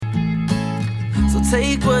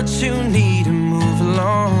take what you need and move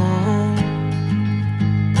along.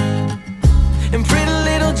 And pretty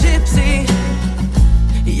little gypsy,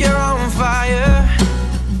 you're on fire.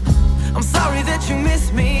 I'm sorry that you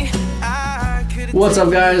miss me. What's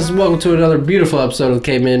up, guys? Welcome to another beautiful episode of the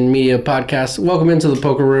Caveman Media Podcast. Welcome into the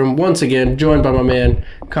poker room once again, joined by my man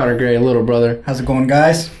Connor Gray, little brother. How's it going,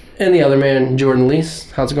 guys? And the other man, Jordan Lease.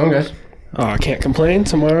 How's it going, guys? Oh, I can't complain.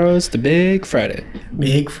 Tomorrow's the big Friday.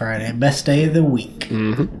 Big Friday, best day of the week.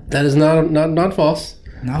 Mm-hmm. That is not false.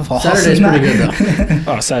 Not false. Saturday's pretty good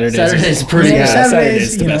though. Oh, Saturday's pretty good.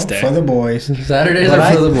 Saturday's the best day for the boys. Saturdays But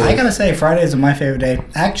are for the boys. I gotta say, Fridays are my favorite day.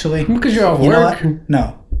 Actually, Because you're off you know work. what?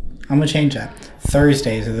 No, I'm gonna change that.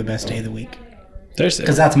 Thursdays are the best day of the week Thursday.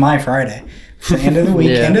 because that's my Friday. It's the end of the week,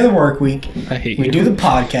 Yeah. end of the work week. I hate We you. do the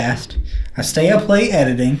podcast. I stay up late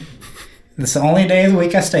editing. It's the only day of the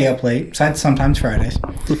week I stay up late. Besides sometimes Fridays.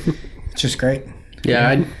 It's just great.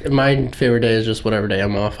 Yeah, my favorite day is just whatever day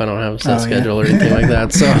I'm off. I don't have a set Oh, schedule yeah. or anything like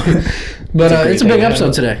that. So, but it's a big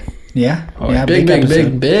episode today. Yeah, yeah. Big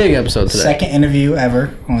episode today. Second interview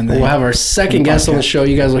ever on the. We'll have our second guest on the show.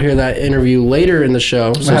 You guys will hear that interview later in the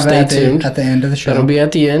show, so We'll have stay that tuned. at the end of the show. That'll be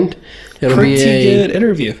at the end. It'll Pretty be a good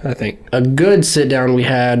interview, I think. a good sit down we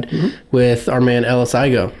had with our man Ellis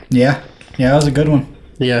Igo. Yeah, that was a good one.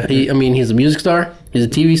 Yeah, he's a music star. He's a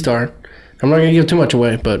TV star. I'm not gonna give too much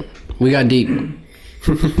away, but we got deep.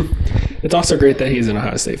 It's also great that he's an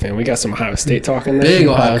Ohio State fan. We got some Ohio State talking there. Big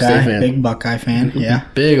Ohio State fan. Big Buckeye fan. Yeah.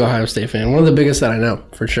 Big Ohio State fan. One of the biggest that I know,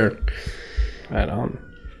 for sure. Right on.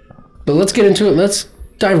 But let's get into it. Let's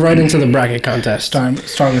dive right into the bracket contest. Start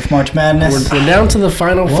with March Madness. We're down to the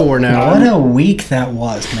final four now. What a week that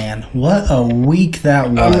was, man. What a week that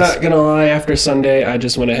was. I'm not going to lie. After Sunday, I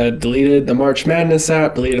just went ahead, deleted the March Madness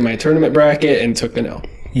app, deleted my tournament bracket, and took the L.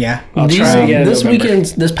 Yeah. I'll try again in November.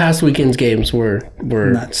 This past weekend's games were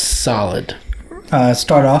Nuts. solid.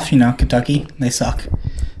 Start off, Kentucky. They suck.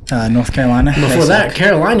 North Carolina. Before that,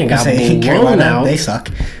 Carolina got blown Carolina, out. they suck.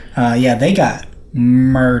 They got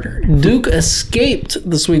murdered. Duke escaped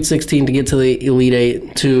the Sweet 16 to get to the Elite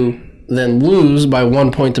Eight to then lose by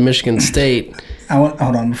 1 point to Michigan State. Hold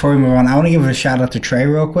on, before we move on, I want to give a shout out to Trey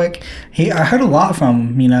real quick. I heard a lot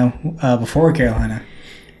from him, before Carolina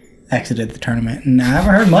exited the tournament, and I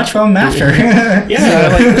haven't heard much from him after.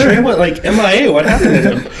 Yeah, Trey went MIA. What happened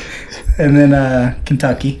to him? And then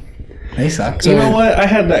Kentucky, they suck. You know what? I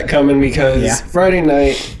had that coming because Yeah. Friday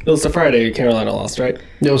night, it was the Friday Carolina lost, right?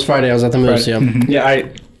 It was Friday. I was at the Moose, yeah. Yeah, I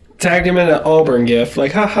tagged him in an Auburn gif,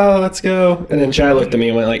 haha, let's go. And then Chad looked at me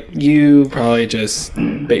and went you probably just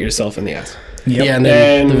bit yourself in the ass. Yep. Yeah, and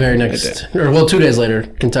then the And very I next, 2 days later,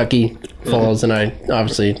 Kentucky falls, and I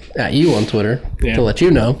obviously at you on Twitter to let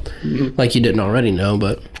you know, like you didn't already know,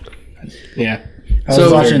 but Yeah. I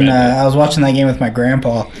was watching that game with my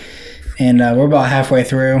grandpa, and we're about halfway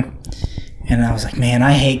through, and I was like, man,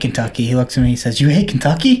 I hate Kentucky. He looks at me, he says, you hate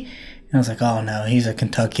Kentucky? And I was like, oh no, he's a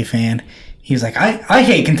Kentucky fan. He was like, I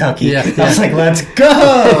hate Kentucky. Yeah. I was like, let's go.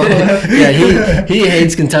 yeah, he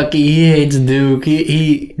hates Kentucky, he hates Duke.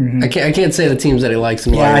 I can't say the teams that he likes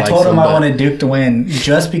and why Yeah, he I likes told him them, I but- wanted Duke to win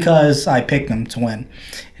just because I picked them to win,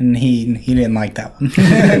 and he didn't like that one.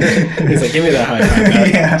 He's like, give me that high five.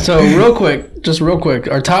 Yeah. So real quick,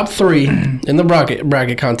 our top three in the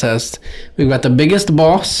bracket contest. We've got the biggest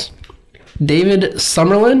boss, David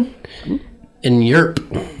Summerlin, and Yerp.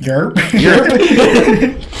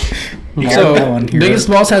 So that one, biggest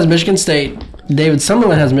boss has Michigan State. David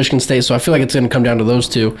Summerlin has Michigan State. So I feel like it's going to come down to those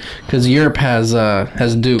two because Yerp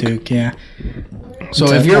has Duke. Duke, yeah.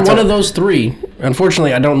 So if you're one of those three,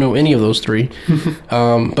 unfortunately, I don't know any of those three.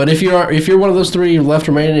 But if you're one of those three left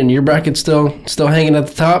remaining and your bracket's still hanging at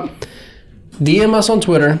the top, DM us on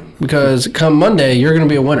Twitter because come Monday you're going to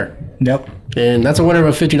be a winner, Yep. and that's a winner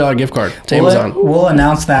of a $50 gift card to Amazon. We'll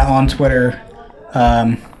announce that on Twitter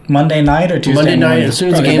Monday night or Tuesday Monday night, morning? as soon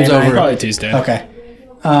as the Probably game's Monday over. night. Probably Tuesday. Okay.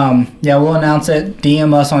 We'll announce it.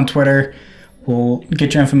 DM us on Twitter. We'll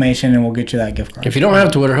get your information and we'll get you that gift card. If you don't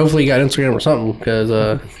have Twitter, hopefully you got Instagram or something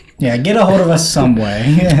because Yeah, get a hold of us some way.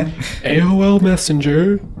 AOL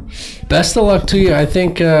Messenger. best of luck to you. I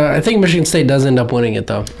think Michigan State does end up winning it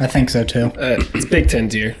though. I think so too. It's Big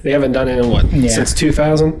Ten's year. They haven't done it in what? Yeah. Since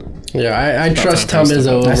 2000? Yeah, I trust time Tom for us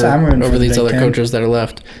to- Izzo I'm rooting for over the these Big other Ten. coaches that are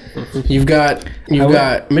left. You've got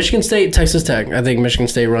Michigan State, Texas Tech. I think Michigan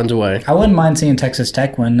State runs away. I wouldn't mind seeing Texas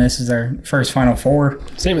Tech win. This is their first Final Four.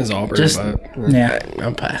 Same as Auburn, Just- but Yeah.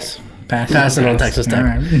 I'll pass. Pass. Passing on Texas Tech. All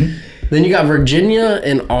right. Then you got Virginia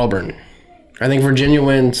and Auburn. I think Virginia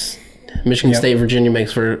wins. Michigan Yep. State, Virginia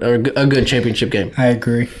makes for a good championship game. I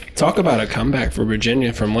agree. talk about a comeback for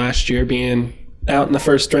Virginia from last year being out in the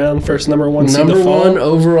first round, first number 1 seed. Number 1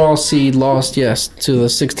 overall seed lost, yes, to the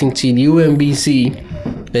 16th seed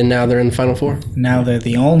UMBC, and now they're in the Final Four. Now they're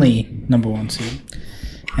the only number 1 seed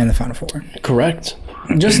in the Final Four. Correct.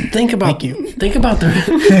 Just think about. Thank you. Think about the.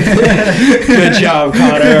 Good job,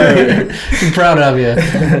 Connor. I'm proud of you.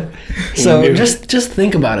 So just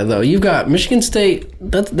think about it though. You've got Michigan State.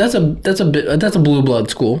 That's a blue blood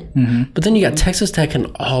school. Mm-hmm. But then you got Texas Tech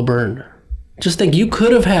and Auburn. Just think, you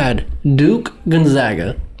could have had Duke,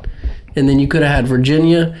 Gonzaga, and then you could have had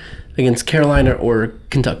Virginia against Carolina or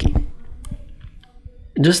Kentucky.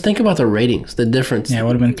 Just think about the ratings, the difference. Yeah, it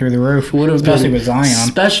would have been through the roof. Especially with Zion.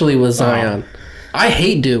 Especially with Zion. I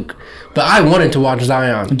hate Duke, but I wanted to watch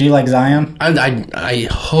Zion. Do you like Zion? I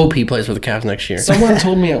hope he plays for the Cavs next year. Someone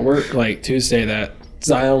told me at work like Tuesday that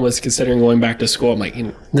Zion was considering going back to school. I'm like,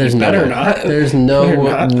 there's better no not. There's no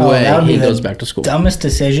way he goes back to school. Dumbest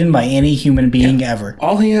decision by any human being ever.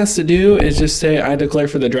 All he has to do is just say, I declare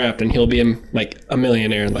for the draft, and he'll be like a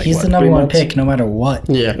millionaire. Like, he's the number 1 pick no matter what.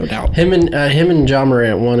 Yeah, no doubt. Him and John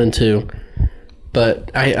Morant 1 and 2.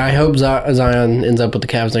 But I hope Zion ends up with the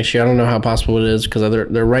Cavs next year. I don't know how possible it is because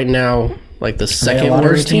they're right now like the second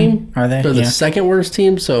worst team. Are they? They're the second worst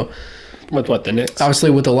team. So with what, the Knicks? Obviously,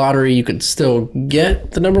 with the lottery, you could still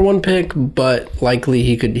get the number 1 pick, but likely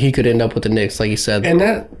he could end up with the Knicks, like you said.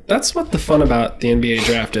 And that's what the fun about the NBA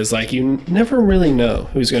draft is. Like, you never really know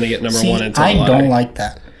who's going to get number 1 until the lottery. I don't like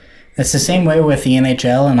that. It's the same way with the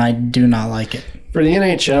NHL, and I do not like it. For the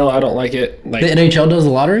NHL, I don't like it. Like, the NHL does the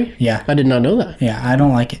lottery? Yeah. I did not know that. Yeah, I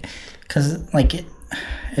don't like it. Because, like,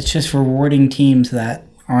 it's just rewarding teams that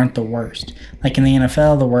aren't the worst. Like in the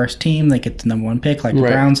NFL, the worst team, they get the number 1 pick, like the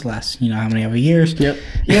Browns last, how many other years. Yep.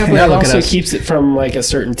 Yeah, but it also keeps it from like a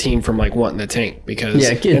certain team from like wanting to tank because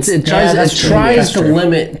it tries to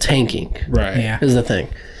limit tanking. Right. Yeah. Is the thing.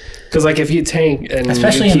 Because like if you tank and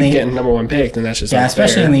especially you keep getting number 1 pick, then that's just unfair.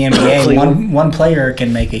 Especially in the NBA, one player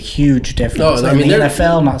can make a huge difference. In the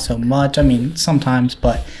NFL, not so much. I mean, sometimes,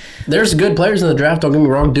 but there's good players in the draft. Don't get me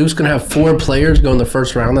wrong. Duke's gonna have 4 players go in the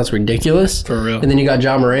first round. That's ridiculous. For real. And then you got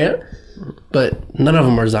John Morant, but none of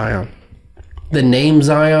them are Zion. The name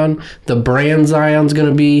Zion, the brand Zion's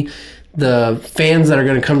gonna be, the fans that are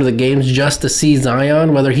going to come to the games just to see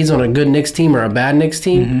Zion, whether he's on a good Knicks team or a bad Knicks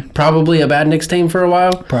team, probably a bad Knicks team for a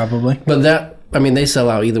while. Probably. But they sell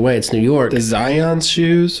out either way. It's New York. The Zion's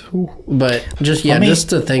shoes. But just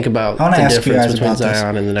to think about the difference between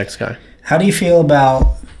Zion and the next guy. How do you feel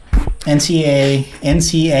about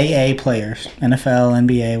NCAA players, NFL,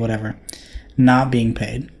 NBA, whatever, not being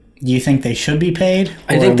paid? Do you think they should be paid?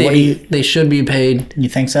 I think they should be paid. You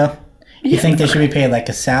think so? You think they should be paid like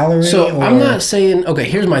a salary? So I'm not saying. Okay,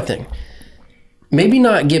 here's my thing. Maybe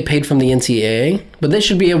not get paid from the NCAA, but they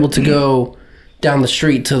should be able to go down the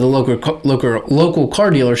street to the local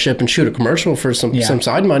car dealership and shoot a commercial for some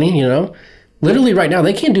side money. Literally right now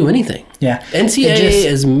they can't do anything. Yeah, NCAA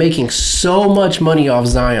is making so much money off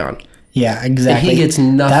Zion. Yeah, exactly. And he gets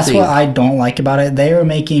nothing. That's what I don't like about it. The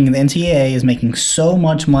NCAA is making so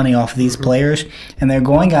much money off of these players, and they're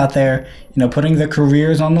going out there, putting their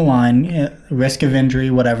careers on the line, risk of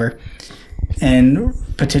injury, whatever, and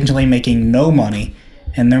potentially making no money,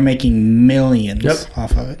 and they're making millions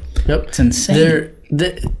off of it. Yep. It's insane.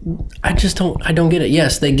 I don't get it.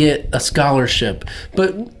 Yes, they get a scholarship,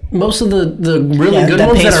 but most of the really good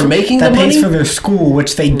ones that are making the money... That pays for their school,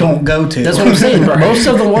 which they don't go to. That's what I'm saying. Most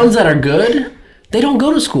of the ones that are good, they don't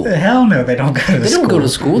go to school. Hell no, they don't go to school. They don't go to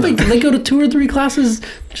school. They go to 2 or 3 classes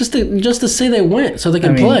just to say they went so they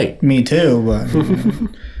can play. Me too, but...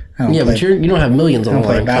 but you don't have millions on the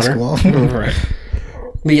line, basketball. Right.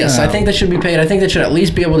 But yes, I think they should be paid. I think they should at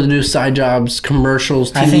least be able to do side jobs,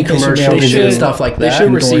 commercials, TV commercials, and stuff like that. They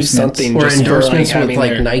should receive something. Or endorsements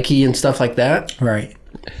with Nike and stuff like that. Right.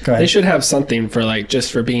 Go ahead. They should have something for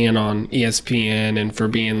just for being on ESPN and for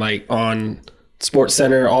being on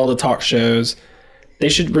SportsCenter, all the talk shows. They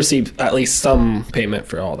should receive at least some payment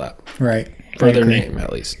for all that. Right. For their name,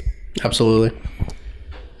 at least. Absolutely.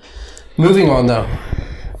 Moving on, though.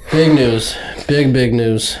 Big news. Big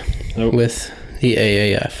news with the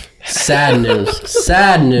AAF. Sad news.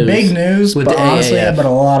 Sad news. Big news, with but the honestly, AAF. But a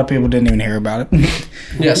lot of people didn't even hear about it.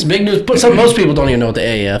 Yes, big news. But most people don't even know what the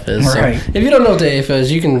AAF is. Right. So if you don't know what the AAF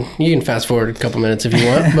is, you can fast forward a couple minutes if you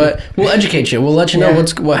want. But we'll educate you. We'll let you know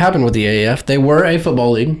what happened with the AAF. They were a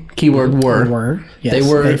football league. Keyword were. Yes, they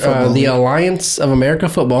were the Alliance of America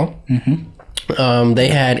Football. Mm-hmm. They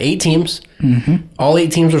had 8 teams. Mm-hmm. All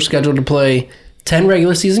 8 teams were scheduled to play 10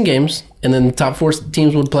 regular season games, and then the top 4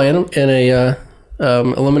 teams would play in a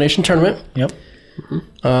elimination tournament. Yep.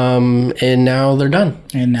 And now they're done.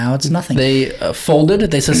 And now it's nothing. They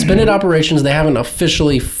folded. They suspended operations. They haven't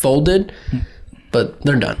officially folded, but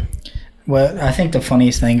they're done. Well, I think the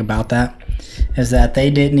funniest thing about that is that they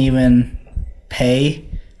didn't even pay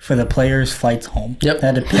for the players' flights home. Yep. They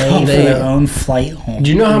had to pay for their own flight home.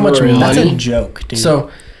 Do you know how much That's money? a joke, dude. So,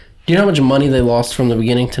 do you know how much money they lost from the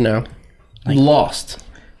beginning to now? Lost.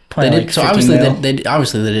 Probably They like did, so 50 obviously mil. they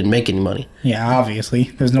obviously they didn't make any money. Yeah, obviously.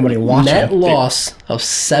 There's nobody watching. Net loss of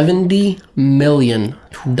 $70 million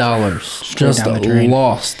just down the drain.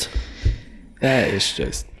 lost. That is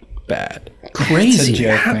just bad. Crazy. It's a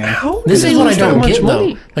joke, man. How This did is they what I lose that don't much get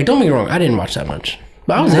money? though. Like, don't get me wrong, I didn't watch that much,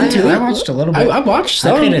 but I was into it. I watched a little bit. I watched I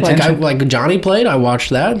some. paid Like, attention. like Johnny played. I watched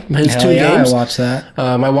that. His Hell 2 yeah, games. I watched that.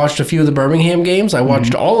 I watched a few of the Birmingham games. I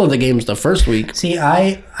watched all of the games the first week. See,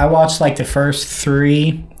 I watched like the first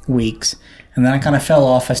 3 weeks, and then I kind of fell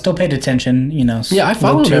off. I still paid attention, you know. Yeah, I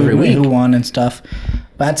followed to every week. who won and stuff.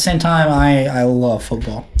 But at the same time, I love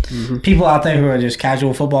football. People out there who are just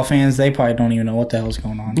casual football fans, they probably don't even know what the hell's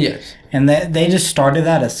going on. Yes. And they just started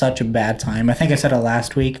that at such a bad time. I think I said it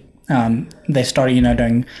last week. They started,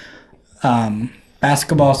 during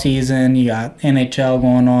basketball season. You got NHL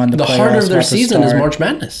going on. The heart of their season is March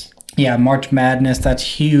Madness. Yeah, March Madness. That's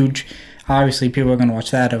huge. Obviously, people are going to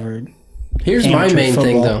watch that over. Here's my Amateur main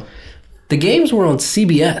thing, football. though. The games were on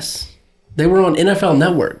CBS. They were on NFL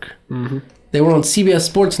Network. They were on CBS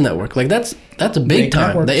Sports Network. Like, that's a big time.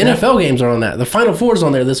 network, The yeah. NFL games are on that. The Final Four is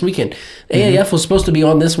on there this weekend. AAF was supposed to be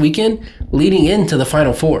on this weekend leading into the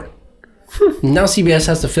Final Four. Now CBS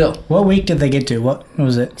has to fill. What week did they get to? What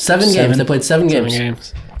was it? 7 games. They played 7 games.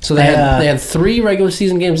 Games. So they had 3 regular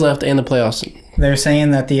season games left and the playoffs. They're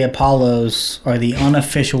saying that the Apollos are the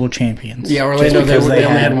unofficial champions. Yeah, Orlando, Just they because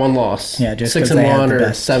only had 1 loss. Yeah, just 6 because they had 1 the or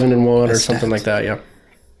best 7 1 or best something stats. like that. Yeah.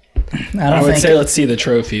 I would say let's see the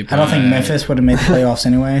trophy. I don't think Memphis would have made the playoffs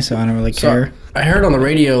anyway, so I don't really care. I heard on the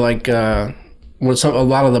radio like a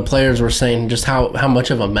lot of the players were saying just how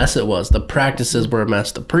much of a mess it was. The practices were a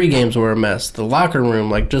mess. The pre-games were a mess. The locker room,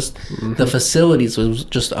 like just the facilities was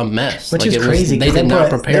just a mess. Which Like, is it was- crazy. They 'cause did not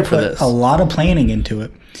put- prepare they for put this. a lot of planning into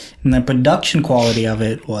it. And the production quality of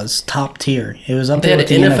it was top tier. It was up They there had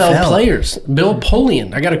with the NFL players. Bill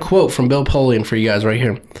Polian. I got a quote from Bill Polian for you guys right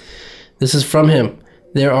here. This is from him.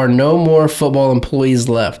 There are no more football employees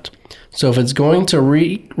left. So if it's going to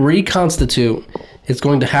reconstitute, it's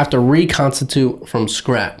going to have to reconstitute from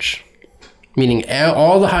scratch. Meaning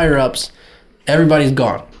all the higher-ups, everybody's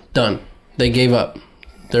gone. Done. They gave up.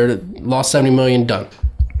 They lost $70 million. Done.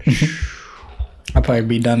 I'll probably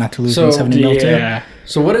be done after losing So, 70 mil too. Yeah.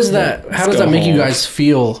 So what is that? How does go that make you home. guys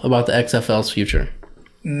feel about the XFL's future?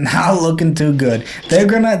 Not looking too good. They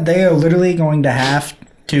are literally going to have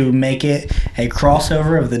to make it a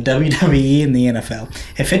crossover of the WWE and the NFL.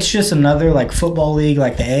 If it's just another like football league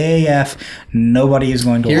like the AAF, nobody is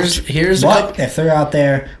going to watch. But if they're out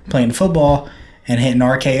there playing football and hitting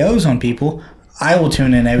RKO's on people, I will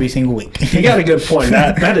tune in every single week. You got a good point.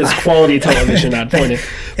 That is quality television. I'd point it.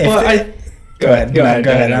 But go ahead.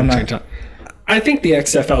 Go ahead. I'm not. I think the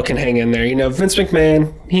XFL can hang in there. You know, Vince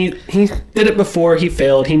McMahon, he did it before. He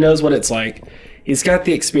failed. He knows what it's like. He's got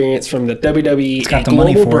the experience from the WWE got the global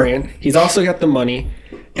money for brand. He's also got the money.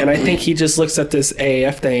 And I think he just looks at this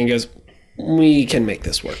AAF thing and goes, we can make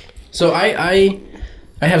this work. So I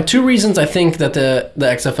have 2 reasons I think that the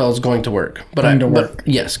XFL is going to work. But Going to work.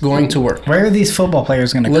 Yes, going to work. Where are these football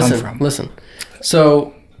players going to come from? Listen.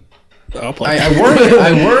 So I'll play. I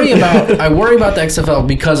worry about the XFL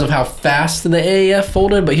because of how fast the AAF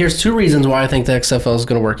folded. But here's 2 reasons why I think the XFL is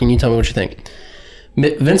going to work, and you tell me what you think.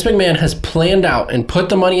 Vince McMahon has planned out and put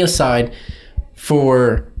the money aside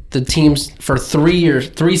for the teams for 3 years,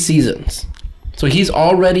 3 seasons. So he's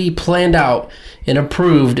already planned out and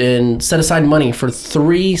approved and set aside money for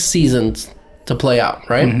 3 seasons to play out,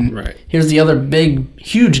 right? Mm-hmm. Right. Here's the other big,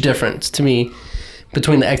 huge difference to me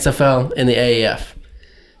between the XFL and the AAF.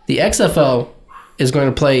 The XFL is going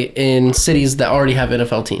to play in cities that already have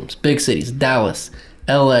NFL teams. Big cities, Dallas,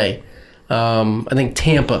 LA, I think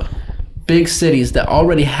Tampa. Big cities that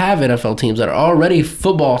already have NFL teams, that are already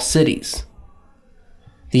football cities.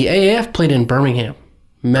 The AAF played in Birmingham,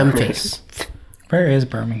 Memphis. Where is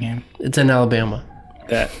Birmingham? It's in Alabama.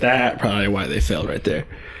 That probably why they failed right there.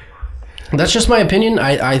 That's just my opinion.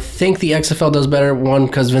 I think the XFL does better, one,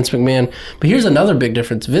 because Vince McMahon. But here's another big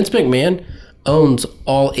difference. Vince McMahon owns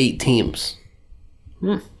all 8 teams.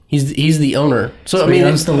 He's the owner. So I mean, he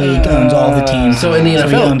owns the league, owns all the teams. so in the he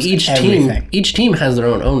NFL, owns each everything. team has their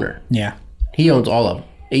own owner. Yeah, He owns all of them.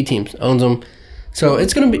 8 teams owns them. So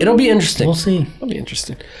it'll be interesting. we'll see. That'll be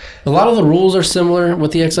interesting. A lot of the rules are similar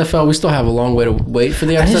with the XFL. We still have a long way to wait for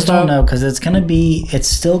the XFL. I just don't know because it's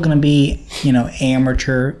still gonna be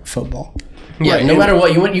amateur football. Yeah, Right, no and- matter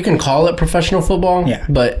what you can call it professional football. Yeah.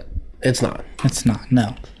 But It's not. It's not.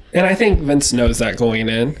 No. And I think Vince knows that going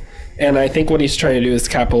in. And I think what he's trying to do is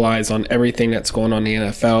capitalize on everything that's going on in the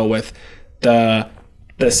NFL with the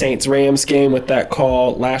Saints-Rams game, with that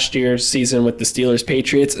call, last year's season with the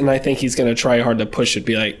Steelers-Patriots. And I think he's going to try hard to push it,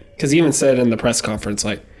 be like, because he even said in the press conference,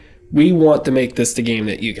 like, we want to make this the game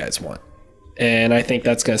that you guys want. And I think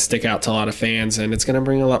that's going to stick out to a lot of fans, and it's going to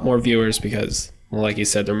bring a lot more viewers because, well, like you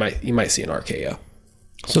said, you might see an RKO.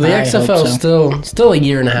 So the XFL is still a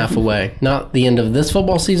year and a half away. Not the end of this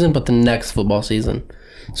football season, but the next football season.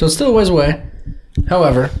 So it's still a ways away.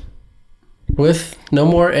 However, with no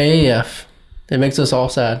more AAF, it makes us all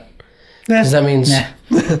sad. Because that means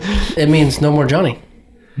it means no more Johnny.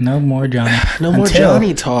 No more Johnny. No more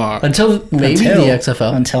Johnny talk. Until the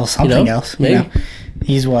XFL. Until something else. Maybe. You know?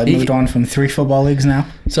 He's moved on from 3 football leagues now.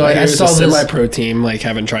 So I saw this semi-pro team like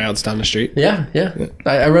having tryouts down the street. Yeah.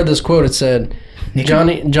 I read this quote. It said,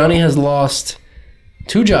 Johnny has lost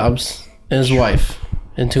 2 jobs and his wife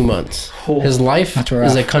in 2 months. His life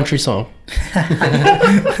is a country song.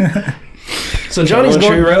 So Johnny's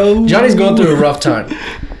going through a rough time.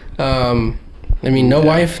 I mean, no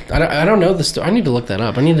wife. I don't know the story. I need to look that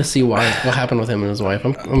up. I need to see what happened with him and his wife.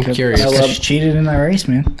 I'm curious. She cheated in that race,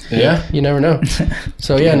 man. Yeah, you never know.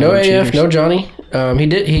 So yeah, no AF, no Johnny.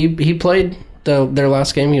 He played their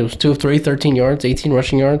last game. He was 2 of 3, 13 yards, 18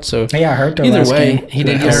 rushing yards. So he got hurt. Either way, he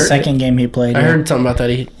did get hurt. Second game he played. I heard something about that.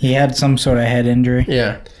 He had some sort of head injury.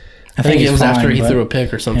 Yeah, I think it was after he threw a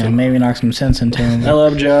pick or something. Yeah, maybe knocked some sense into him. I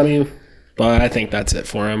love Johnny, but I think that's it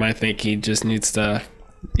for him. I think he just needs to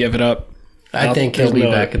give it up. I think he'll be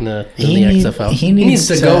back in the XFL. He needs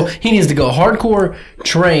to go. He needs to go hardcore,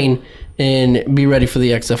 train, and be ready for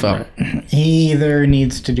the XFL. He either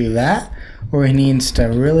needs to do that, or he needs to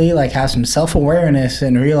really have some self-awareness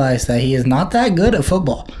and realize that he is not that good at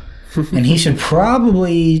football, and he should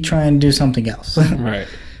probably try and do something else. Right.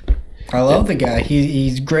 I love the guy.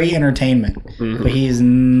 He's great entertainment, but he's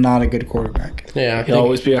not a good quarterback. Yeah, he'll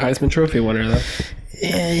always be a Heisman Trophy winner, though.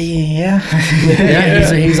 Yeah.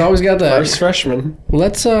 He's always got that. First freshman.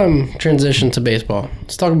 Let's transition to baseball.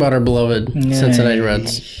 Let's talk about our beloved Cincinnati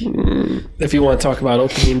Reds. If you want to talk about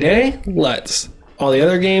opening day, let's. All the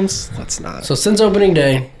other games, let's not. So since opening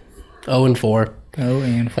day, 0-4.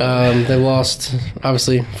 0-4. They've lost,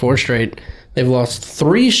 obviously, 4 straight. They've lost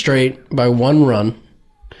 3 straight by 1 run.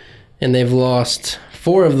 And they've lost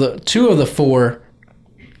 2 of the 4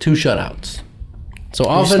 2 shutouts. So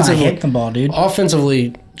offensively, hit the ball, dude.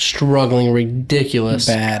 Offensively struggling, ridiculous.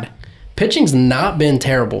 Bad. Pitching's not been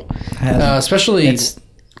terrible, especially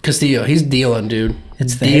Castillo. He's dealing, dude.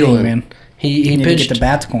 It's the hitting, man. He pitched. Get the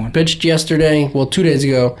bats going. Pitched yesterday. Well, 2 days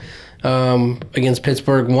ago, against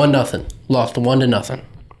Pittsburgh, 1-0. Lost 1-0.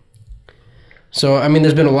 So I mean,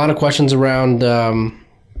 there's been a lot of questions around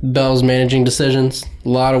Bell's managing decisions. A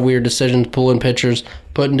lot of weird decisions, pulling pitchers,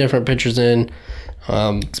 putting different pitchers in.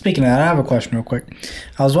 Speaking of that, I have a question real quick.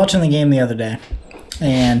 I was watching the game the other day,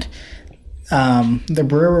 and the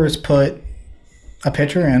Brewers put a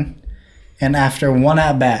pitcher in, and after 1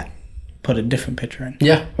 at-bat, put a different pitcher in.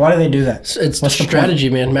 Yeah. Why do they do that? It's strategy,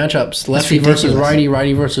 man. Matchups. Lefty versus righty,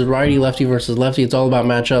 righty versus righty, lefty versus lefty. It's all about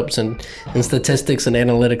matchups and statistics and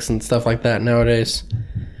analytics and stuff like that nowadays.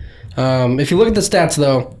 If you look at the stats,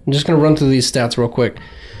 though, I'm just going to run through these stats real quick.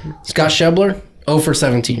 Scott Schebler, 0 for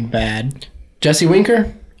 17. Bad. Jesse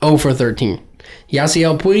Winker, 0 for 13.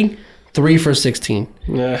 Yasiel Puig, 3 for 16.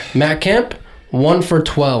 Matt Kemp, 1 for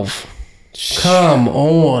 12. Come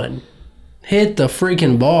on. Hit the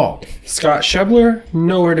freaking ball. Scott Schebler,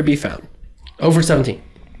 nowhere to be found. 0 for 17.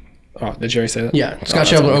 Oh, did Jerry say that? Yeah, Scott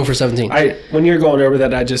Schebler, 0 for 17. When you were going over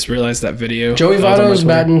that, I just realized that video. Joey Votto's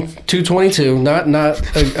batting .222. Not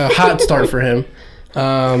a hot start for him.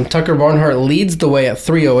 Tucker Barnhart leads the way at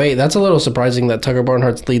 308. That's a little surprising that Tucker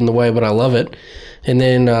Barnhart's leading the way, but I love it. And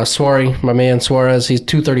then my man Suarez, he's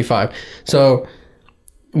 235. So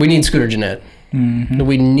we need Scooter Gennett. Mm-hmm.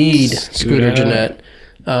 We need Scooter Gennett.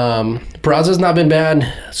 Peraza's not been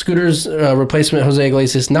bad. Scooter's replacement, Jose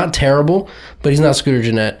Iglesias, not terrible, but he's not Scooter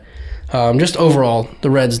Gennett. Just overall, the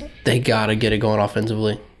Reds, they got to get it going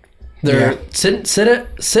offensively. They're sitting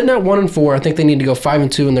at 1-4. I think they need to go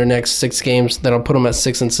 5-2 in their next 6 games. That'll put them at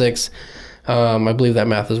 6-6. I believe that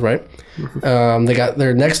math is right. They got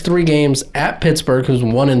their next 3 games at Pittsburgh, who's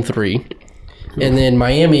 1-3, and then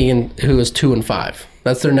Miami, who is 2-5.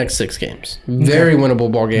 That's their next 6 games. Very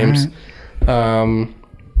winnable ball games.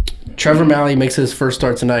 Trevor Malley makes his first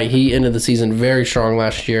start tonight. He ended the season very strong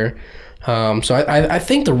last year. So I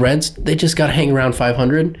think the Reds, they just got to hang around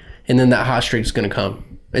 500, and then that hot streak's going to come.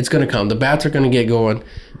 It's going to come. The bats are going to get going.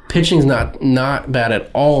 Pitching's not bad at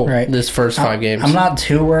all this first 5 games. I'm not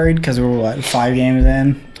too worried because we're, 5 games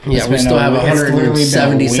in? Yeah, we still have it's literally been a week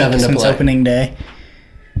 177 to since play. opening day.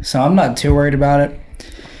 So I'm not too worried about it.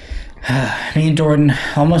 Me and Jordan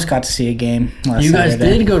almost got to see a game last You guys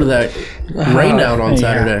Saturday. did go to that rain out on Yeah.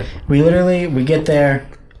 Saturday. We get there,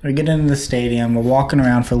 we get into the stadium, we're walking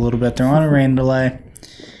around for a little bit. They're on a rain delay.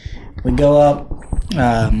 We go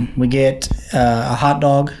up, we get a hot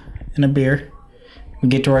dog and a beer. We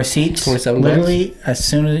get to our seats. $27 Literally, as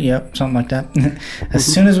soon as, something like that. As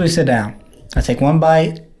soon as we sit down, I take one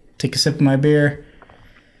bite, take a sip of my beer.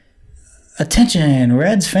 Attention,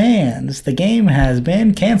 Reds fans, the game has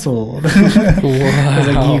been canceled. I was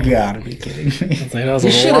like, you gotta be kidding me.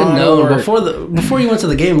 You should have known before you went to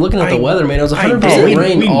the game. Looking at the weather, man, it was 100%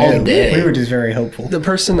 rain all knew. day. We were just very hopeful. The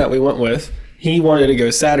person that we went with, he wanted to go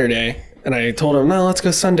Saturday, and I told him, no, let's go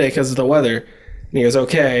Sunday because of the weather. And he goes,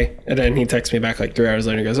 okay. And then he texts me back like 3 hours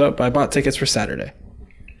later and goes, oh, I bought tickets for Saturday.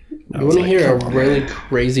 You want to hear a really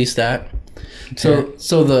crazy stat?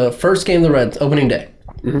 So the first game of the Reds, opening day,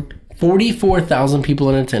 44,000 people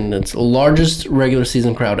in attendance, largest regular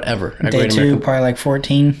season crowd ever at Day Great 2, American. probably like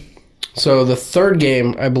 14. So the third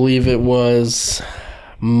game, I believe it was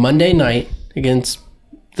Monday night against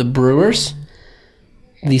the Brewers.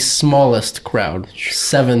 The smallest crowd,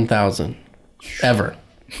 7,000 ever.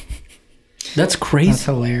 That's crazy. That's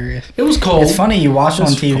hilarious. It was cold. It's funny, you watch on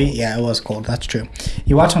TV. Yeah, it was cold. That's true.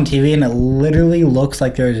 You watch on TV and it literally looks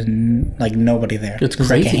like there's like nobody there. It's There's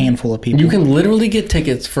crazy. like a handful of people. You can literally get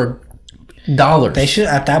tickets for dollars. They should,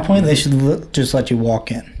 at that point, they should just let you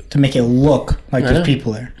walk in to make it look like know. there's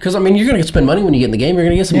people there. Because, I mean, you're going to spend money when you get in the game. You're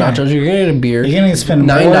going to get some Yeah. nachos. You're going to get a beer. You're going to spend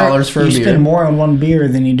 $9 for a You beer. spend more on one beer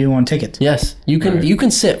than you do on tickets. Yes. You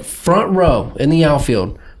can sit front row in the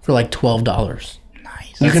outfield for like $12.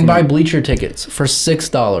 Nice. You can buy bleacher tickets for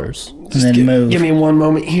 $6. And then move. Give me one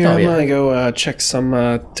moment here. Oh, I'm yeah. going to go check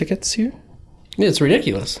some tickets here. It's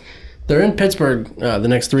ridiculous. They're in Pittsburgh the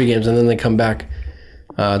next 3 games, and then they come back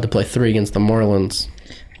to play 3 against the Marlins.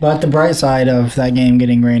 But the bright side of that game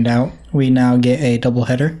getting rained out, we now get a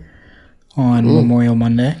doubleheader on Memorial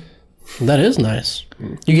Monday. That is nice.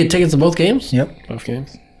 You get tickets to both games? Yep. Both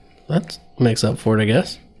games. That makes up for it, I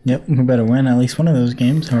guess. Yep. We better win at least one of those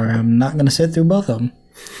games, or I'm not going to sit through both of them.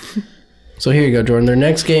 So here you go, Jordan. Their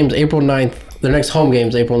next game's April 9th. Their next home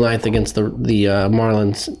game's April 9th against the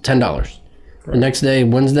Marlins, $10. The next day,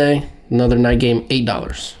 Wednesday, another night game, $8.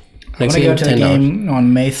 I'm Next going to game, go to the $10. game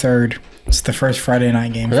on May 3rd. It's the first Friday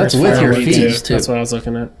night game. That's First with your fireworks. fees, too. That's what I was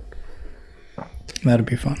looking at. That'll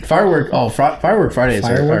be fun. Firework Fridays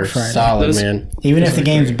Firework are Friday. solid, Those- man. Even if the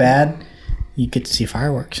game's bad, you get to see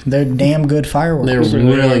fireworks. They're damn good fireworks. They're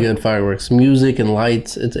really good fireworks. Music and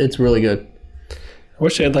lights. It's really good. I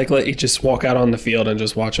wish they'd let you just walk out on the field and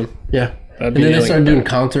just watch them. Yeah. That'd And be then they like- started doing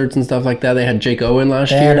concerts and stuff like that. They had Jake Owen last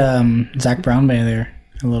They year. had Zach Brown Bay there.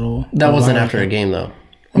 A little. That wasn't while after a ago. game, though.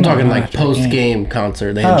 I'm talking not like after a game. post-game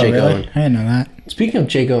concert. They had Oh, Jake really? Owen. I didn't know that. Speaking of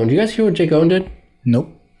Jake Owen, do you guys hear what Jake Owen did? Nope.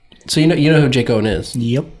 So you know who Jake Owen is.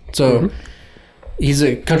 Yep. So he's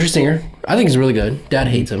a country singer. I think he's really good. Dad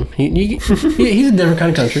hates him. He's a different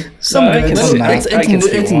kind of country. Some I good, can some see- not. I can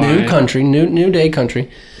see It's why. new country, new day country.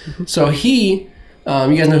 So he, you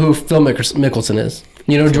guys know who Phil Mickelson is.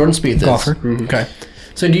 You know who Jordan Spieth is. Golfer. Okay.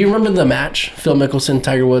 So do you remember the match? Phil Mickelson,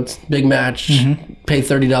 Tiger Woods, big match. Paid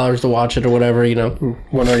 $30 to watch it or whatever. You know,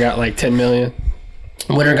 Winner got like 10 million.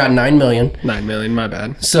 winner got $9 million. 9 million, my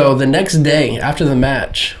bad. So the next day after the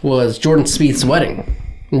match was Jordan Spieth's wedding.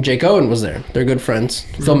 And Jake Owen was there. They're good friends.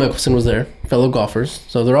 Phil Mickelson was there, fellow golfers.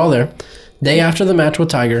 So they're all there. Day after the match with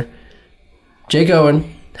Tiger, Jake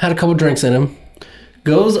Owen had a couple drinks in him,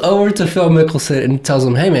 goes over to Phil Mickelson and tells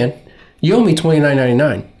him, "Hey man, you owe me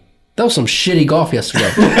 $29.99. That was some shitty golf yesterday."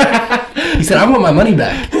 He said, "I want my money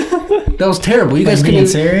back. That was terrible. You guys being couldn't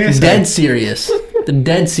serious? Dead serious. The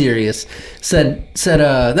dead serious. Said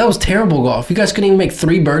that was terrible golf. You guys couldn't even make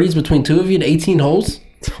 3 birdies between 2 of you in 18 holes."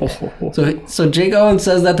 So Jake Owen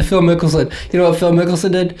says that to Phil Mickelson. You know what Phil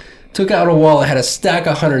Mickelson did? Took out a wallet, had a stack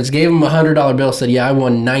of hundreds, gave him a $100 bill, said, "Yeah, I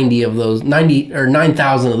won 90 of those, 90 or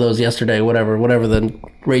 9,000 of those yesterday, whatever the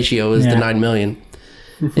ratio is to Yeah. 9 million."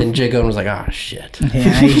 And Jake Owen was like, "Ah, shit."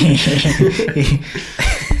 Yeah.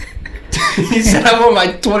 He said, "I want my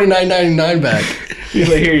 $29.99 back." He's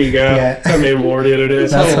like, here you go. Yeah. I made more the other day.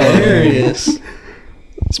 That's hilarious.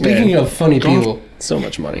 Speaking of funny people, So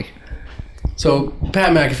much money. so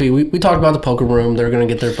Pat McAfee, we talked about the poker room. They're going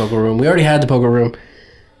to get their poker room. We already had the poker room.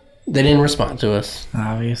 They didn't respond to us.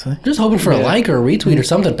 Obviously. Just hoping for a like or a retweet or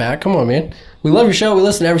something, Pat. Come on, man. We love your show. We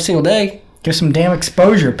listen every single day. Give some damn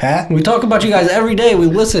exposure, Pat. We talk about you guys every day. We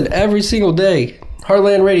listen every single day.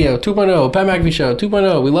 Heartland Radio 2.0, Pat McAfee Show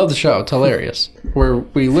 2.0. We love the show. It's hilarious.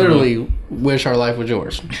 We literally wish our life was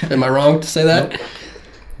yours. Am I wrong to say that?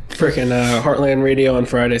 Freaking Heartland Radio on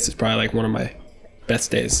Fridays is probably like one of my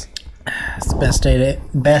best days. It's the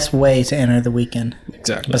best way to enter the weekend.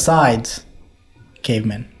 Exactly. Besides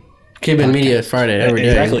Caveman. Caveman Media Friday every day.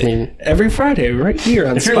 Exactly. I mean, every Friday, right here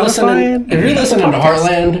on if you're Spotify. listening to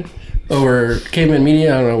Heartland over Caveman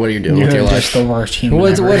Media, I don't know what you're doing with your You're life. just the worst human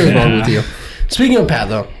What ever. is wrong with you? Speaking of Pat,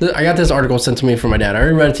 though, I got this article sent to me from my dad. I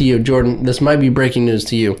already read it to you, Jordan. This might be breaking news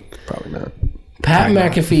to you. Probably not. Pat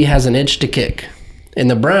McAfee has an itch to kick, and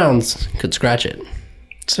the Browns could scratch it.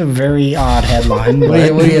 It's a very odd headline.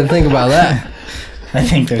 What do you think about that? I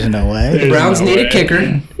think there's no way. The Browns no need way. a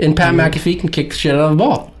kicker, and Pat McAfee can kick the shit out of the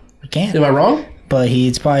ball. We can't. Am I wrong? But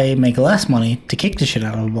he'd probably make less money to kick the shit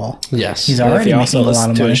out of the ball. Yes. He's If already you making also a lot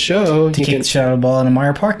listen of to money a show, to you kick can the shit out of the ball in a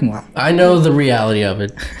Meyer parking lot. I know the reality of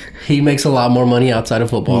it. He makes a lot more money outside of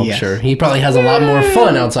football, I'm Yes. sure. He probably has a lot more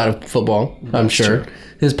fun outside of football, I'm sure.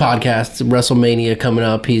 His podcast, WrestleMania, coming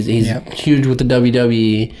up. He's Yep. huge with the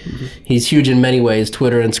WWE. He's huge in many ways.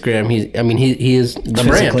 Twitter, Instagram. He is the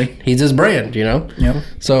Physically. brand. He's his brand, you know? Yep.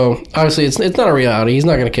 So, obviously, it's not a reality. He's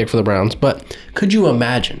not going to kick for the Browns. But could you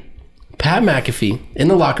imagine Pat McAfee in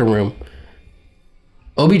the locker room,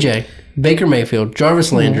 OBJ, Baker Mayfield,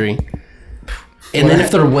 Jarvis Landry, and then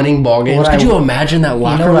if they're winning ball games, could you imagine that You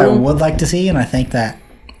locker know what I room? would like to see, and I think that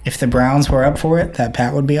if the Browns were up for it, that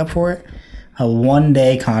Pat would be up for it. A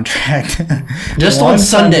 1-day contract. Just One on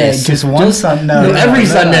Sundays. Just one Sunday. no, every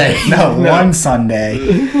Sunday. No, one Sunday.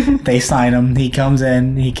 They sign him. He comes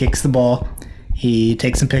in. He kicks the ball. He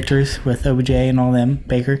takes some pictures with OBJ and all them,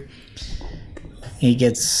 Baker. He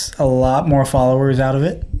gets a lot more followers out of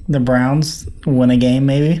it. The Browns win a game,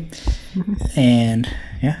 maybe. And,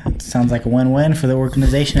 yeah, it sounds like a win-win for the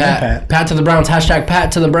organization and Pat. Pat to the Browns. Hashtag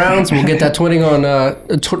Pat to the Browns. We'll get that twinning on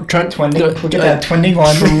We'll get that trending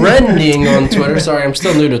on. trending on Twitter. Sorry, I'm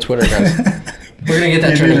still new to Twitter, guys. We're gonna get that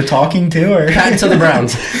You're trending. the talking to, or Pat to the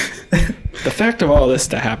Browns. The fact of all this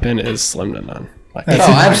to happen is slim to none. Like, Oh,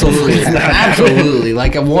 absolutely, absolutely.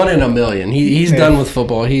 Like a 1 in a million. He's done with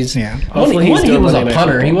football. He's Yeah. Hopefully he's he doing was a Monday Night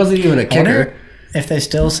punter. He Football. wasn't even a I wonder kicker. if they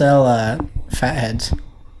still sell fat heads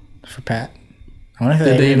for Pat. I wonder if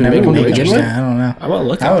Did they even never make them to make begin them. with? I don't know. I want to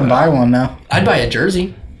look I at would that. buy one now. I'd buy a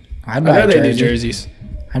jersey. I'd I buy know a they jersey. do jerseys.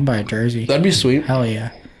 I'd buy a jersey. That'd be sweet. Hell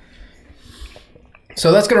yeah.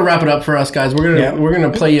 So that's gonna wrap it up for us, guys. We're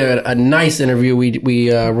gonna play you a nice interview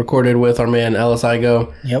we recorded with our man Ellis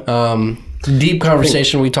Igo. Yep. Deep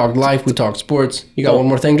conversation. We talked life. We talked sports. You got one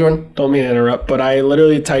more thing, Jordan? Don't mean to interrupt, but I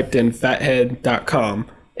literally typed in fathead.com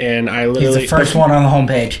and I He's literally the first one on the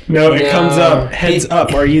homepage. No, it No. comes up. Heads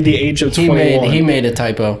up. Are you the age of He 21? made a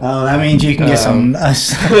typo. Oh, that means you can get some.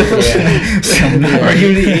 some Are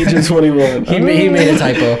you the age of 21? He made a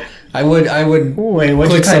typo. I would Wait,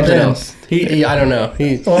 what'd you click type something in? else. He I don't know. What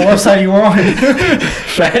website you on?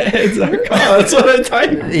 Fatheads.com. That's what I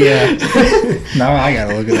typed. Yeah. No, I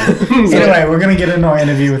gotta look at that. Anyway, we're gonna get into our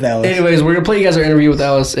interview with Ellis. Anyways, we're gonna play you guys our interview with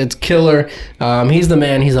Ellis. It's killer. He's the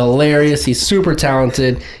man. He's hilarious. He's super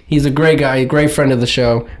talented. He's a great guy. Great friend of the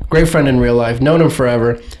show. Great friend in real life. Known him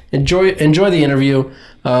forever. Enjoy the interview.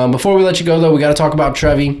 Before we let you go though, we got to talk about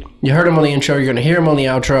Trevi. You heard him on the intro. You're gonna hear him on the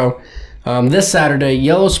outro. This Saturday,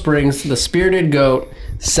 Yellow Springs, the Spirited Goat,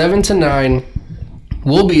 7 to 9.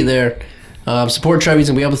 We'll be there. Support Trevi's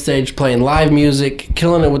gonna be up on stage playing live music,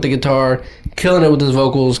 killing it with the guitar, killing it with his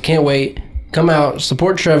vocals. Can't wait. Come out,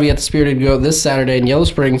 support Trevi at the Spirited Goat this Saturday in Yellow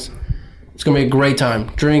Springs. It's gonna be a great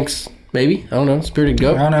time. Drinks, maybe. I don't know. Spirited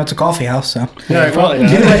Goat. I don't know. It's a coffee house, so All right, well, probably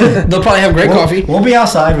not. they'll probably have great coffee. we'll be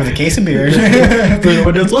outside with a case of beers.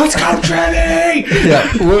 Let's go, Trevi!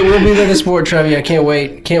 Yeah, we'll be there to support Trevi. I can't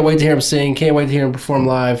wait. Can't wait to hear him sing. Can't wait to hear him perform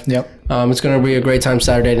live. Yep. It's going to be a great time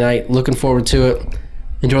Saturday night. Looking forward to it.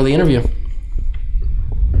 Enjoy the interview.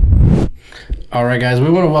 All right, guys. We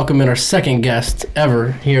want to welcome in our second guest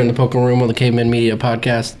ever here in the Poker Room on the Caveman Media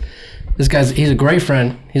podcast. He's a great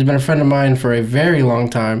friend. He's been a friend of mine for a very long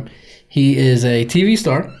time. He is a TV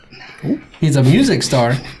star. He's a music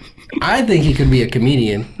star. I think he could be a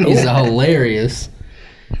comedian. He's hilarious.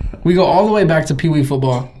 We go all the way back to Pee Wee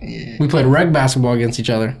football. We played rec basketball against each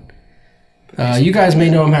other. You guys may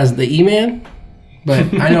know him as the E-Man,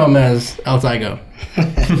 but I know him as El Tygo.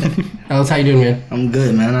 Alex, how you doing, man? I'm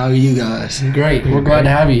good, man. How are you guys? Great. We're glad to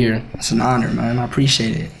have you here. It's an honor, man. I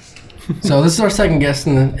appreciate it. So this is our second guest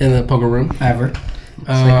in the poker room. Ever.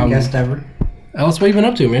 Second guest ever. Ellis, what you been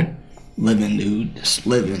up to, man? Living, dude. Just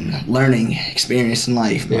living, learning, experiencing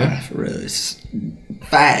life, man. Yeah. For real. It's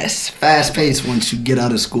fast paced once you get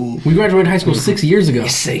out of school. We graduated high school 6 years ago.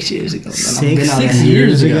 6 years ago, man. 6 out six here.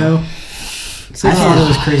 years ago. I thought it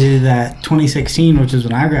was crazy that 2016, which is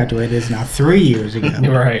when I graduated, is now 3 years ago.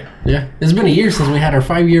 Right. Yeah. It's been a year since we had our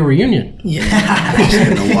 5-year reunion. Yeah, it's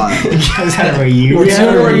been a while. You guys had a reunion. We're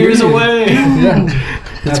 2 more years away. Yeah.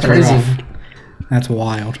 That's crazy. rough. That's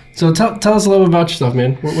wild. So tell us a little bit about yourself,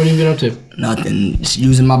 man. What have you been up to? Nothing. Just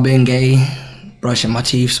using my Bengay, brushing my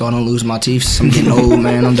teeth so I don't lose my teeth. I'm getting old,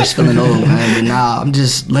 man. I'm just feeling old, man. But nah, I'm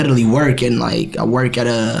just literally working. Like, I work at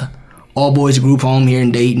a all-boys group home here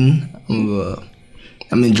in Dayton.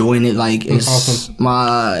 I'm enjoying it. Like, it's awesome.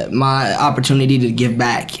 my opportunity to give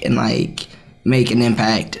back and, like, make an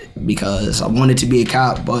impact because I wanted to be a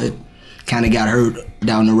cop, but kind of got hurt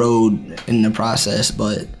down the road in the process.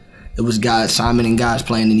 But it was Simon and God's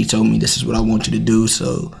plan, and he told me this is what I want you to do.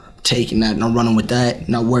 So taking that and I'm running with that.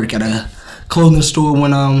 And I work at a clothing store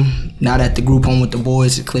when I'm not at the group home with the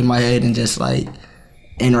boys to clear my head and just like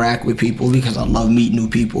interact with people because I love meeting new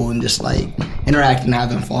people and just like interacting and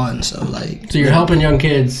having fun. So like, so you're helping young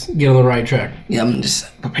kids get on the right track. Yeah, I'm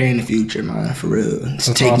just preparing the future, man, for real. Just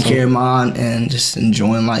That's taking awesome. care of mine and just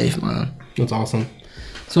enjoying life, man. That's awesome.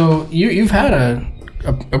 So you've had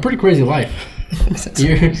a pretty crazy life.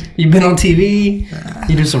 You've been on TV.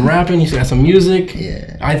 You do some rapping. You got some music.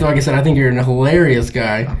 Yeah. Like I said, I think you're a hilarious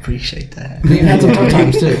guy. I appreciate that. But you've had some tough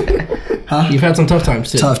times too. Huh? You've had some tough times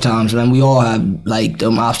too. Tough times, man. We all have like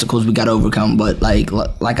them obstacles we got to overcome. But like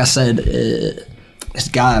I said, it's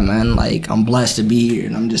God, man. Like I'm blessed to be here,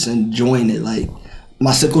 and I'm just enjoying it. Like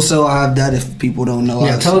my sickle cell, I have that. If people don't know, I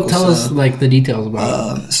Yeah, have tell sickle us cell. like the details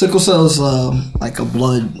about it. Sickle cell is like a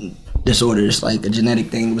blood disorder. It's like a genetic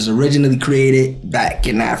thing. It was originally created back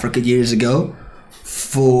in Africa years ago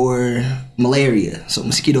for malaria. So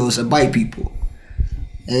mosquitoes that bite people.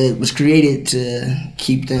 It was created to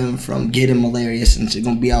keep them from getting malaria since they're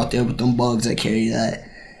going to be out there with them bugs that carry that.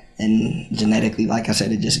 And genetically, like I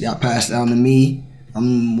said, it just got passed down to me.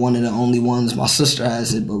 I'm one of the only ones. My sister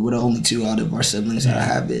has it, but we're the only 2 out of our siblings that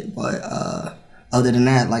have it. But other than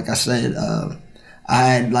that, like I said, I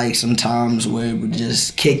had like some times where it would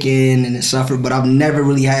just kick in and it suffered, but I've never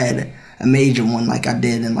really had a major one like I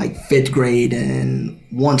did in like 5th grade and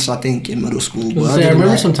once I think in middle school. But I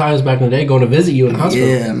remember some times back in the day going to visit you in the hospital.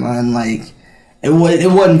 Yeah, man, like it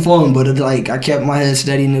wasn't fun, but like I kept my head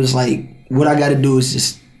steady and it was like what I got to do is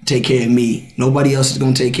just take care of me. Nobody else is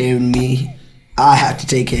gonna take care of me. I have to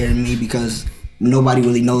take care of me because nobody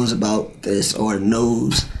really knows about this or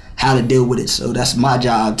knows how to deal with it. So that's my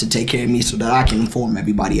job to take care of me so that I can inform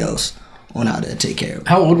everybody else on how to take care of it.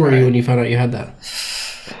 How old were you when you found out you had that?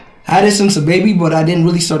 I had it since a baby, but I didn't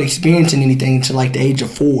really start experiencing anything until like the age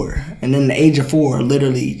of 4. And then the age of 4,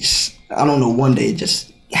 literally, just, I don't know, one day it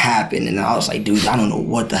just happened. And I was like, dude, I don't know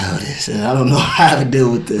what the hell this is. I don't know how to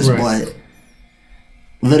deal with this. Right. But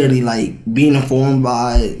literally, like, being informed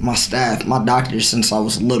by my staff, my doctors since I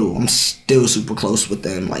was little, I'm still super close with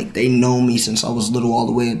them. Like, they know me since I was little all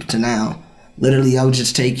the way up to now. Literally, I was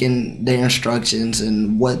just taking their instructions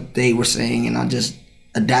and what they were saying, and I just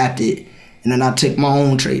adapted. And then I took my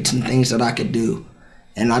own traits and things that I could do.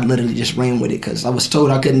 And I literally just ran with it because I was told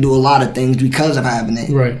I couldn't do a lot of things because of having it.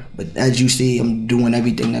 Right. But as you see, I'm doing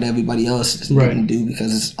everything that everybody else is going to do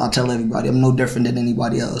because I tell everybody I'm no different than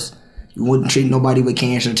anybody else. You wouldn't treat nobody with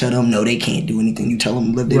cancer, tell them, no, they can't do anything. You tell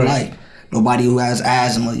them to live their life. Nobody who has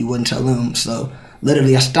asthma, you wouldn't tell them. So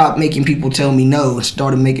literally, I stopped making people tell me no and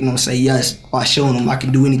started making them say yes by showing them I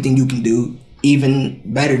can do anything you can do, even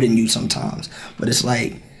better than you sometimes. But it's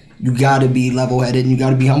like, you gotta be level-headed and you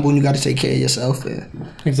gotta be humble and you gotta take care of yourself. Yeah.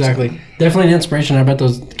 Exactly. Definitely an inspiration. I bet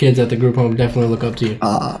those kids at the group home definitely look up to you.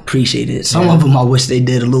 Appreciate it. Some of them I wish they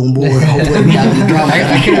did a little more. Hopefully we have the drama.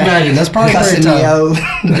 I can imagine. That's probably very Cussing me tough.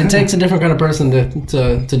 out. It takes a different kind of person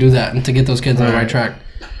to do that and to get those kids on the right track.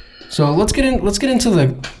 So let's get into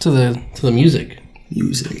the music.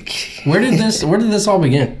 Music. Where did this all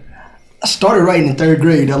begin? I started writing in 3rd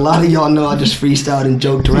grade. A lot of y'all know I just freestyled and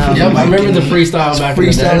joked around. Yep, I remember and the freestyle back in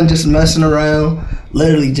the day. freestyling, just messing around,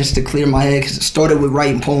 literally just to clear my head. Because it started with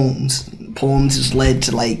writing poems. Poems just led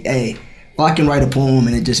to like, hey, if I can write a poem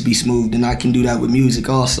and it just be smooth, then I can do that with music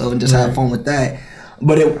also and just have fun with that.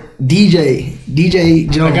 But DJ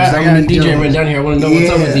Jones. I got DJ written down here. I want to know what's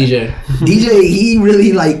up with DJ. DJ, he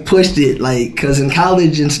really like pushed it, like, cause in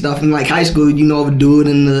college and stuff, in like high school, you know, I would do it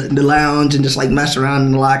in the lounge and just like mess around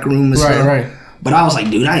in the locker room and stuff. Right. But I was like,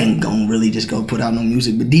 dude, I ain't gonna really just go put out no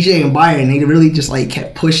music. But DJ and Byron, they really just like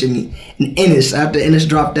kept pushing me. And Ennis, after Ennis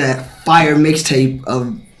dropped that fire mixtape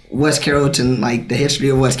of West Carrollton, like the history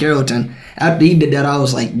of West Carrollton, after he did that, I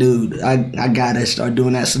was like, dude, I gotta start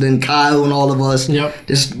doing that. So then Kyle and all of us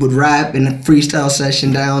just would rap in a freestyle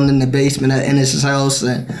session down in the basement at Ennis's house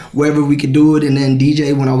and wherever we could do it. And then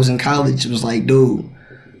DJ, when I was in college, was like, dude,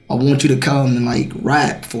 I want you to come and like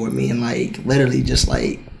rap for me and like literally just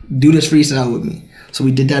like do this freestyle with me. So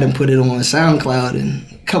we did that and put it on SoundCloud, and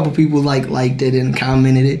a couple people liked it and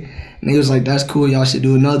commented it. And they was like, that's cool, y'all should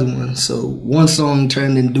do another one. So one song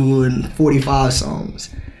turned into doing 45 songs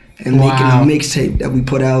and making a mixtape that we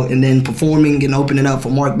put out, and then performing and opening up for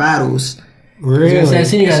Mark Battles. Really? I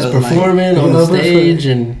seen you guys performing on the stage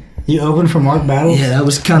and... You opened for Mark Battles? Yeah, that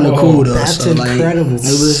was kind of cool though. That's so, incredible. It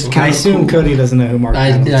was I assume cool. Cody doesn't know who Mark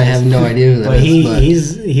Battles is. I have no idea who that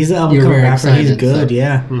is. He's an up-and-coming rapper. Excited, he's good, so.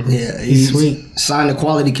 Yeah. Yeah, he's sweet. Signed to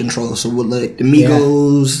Quality Control, so with like the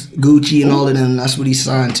Migos, Gucci, and all of them, that's what he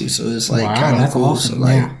signed to. So it's like kind of cool. Awesome. So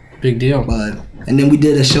like, big deal. And then we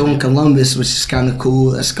did a show in Columbus, which is kind of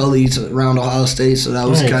cool, at Scully's around Ohio State. So that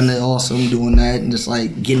was kind of awesome doing that, and just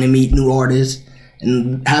like getting to meet new artists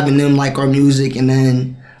and having them like our music, and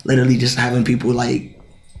then literally just having people like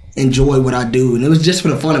enjoy what I do. And it was just for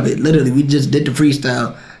the fun of it. Literally, we just did the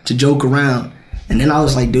freestyle to joke around. And then I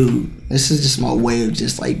was like, dude, this is just my way of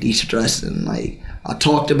just like de-stressing. Like, I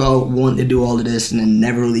talked about wanting to do all of this and then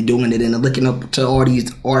never really doing it, and then looking up to all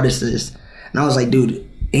these artists. And I was like, dude,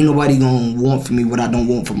 ain't nobody gonna want for me what I don't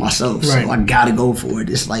want for myself. So I gotta go for it.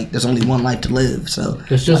 It's like there's only one life to live. So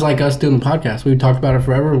it's just like us doing the podcast. We talked about it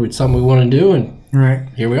forever. It's something we want to do, and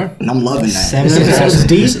here we are. And I'm loving that. 7 episodes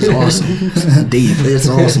deep. This is awesome. It's deep. It's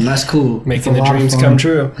awesome. That's cool. Making the dreams come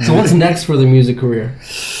true. So what's next for the music career?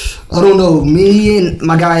 I don't know. Me and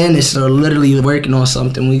my guy Ennis are literally working on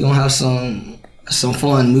something. We're gonna have some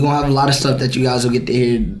fun. We're gonna have a lot of stuff that you guys will get to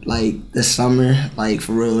hear like this summer, like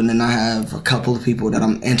for real. And then I have a couple of people that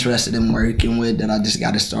I'm interested in working with that I just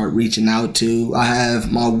got to start reaching out to. I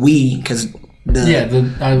have my We, because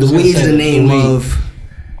the We is the name of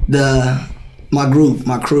my group,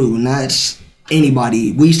 my crew, and that's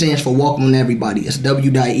anybody. We stands for Welcome Everybody. It's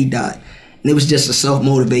W.E. And it was just a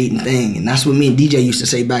self-motivating thing. And that's what me and DJ used to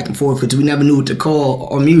say back and forth, because we never knew what to call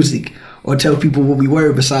our music or tell people what we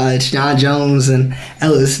were besides John Jones and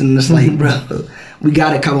Ellis. And it's like, bro, we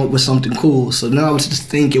got to come up with something cool. So then I was just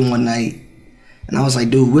thinking one night, and I was like,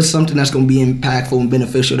 dude, what's something that's going to be impactful and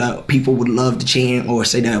beneficial that people would love to chant or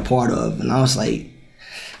say they're a part of? And I was like,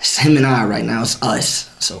 it's him and I right now. It's us.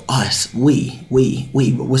 So us, we.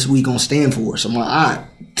 But what's we going to stand for? So my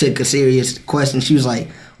aunt took a serious question. She was like,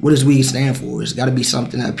 what does we stand for? It's got to be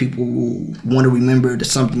something that people will want to remember, that's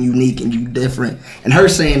something unique and you different. And her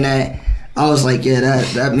saying that, I was like, yeah,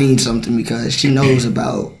 that means something, because she knows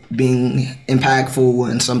about being impactful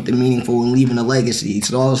and something meaningful and leaving a legacy.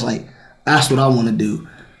 So I was like, that's what I want to do.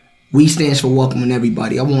 We stands for welcoming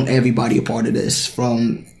everybody. I want everybody a part of this.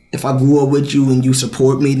 From if I grew up with you and you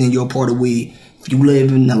support me, then you're a part of we. If you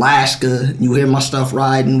live in Alaska, you hear my stuff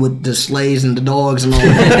riding with the sleighs and the dogs and all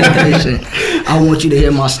that. I want you to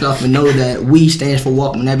hear my stuff and know that we stands for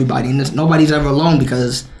welcoming everybody. And nobody's ever alone,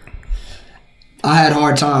 because I had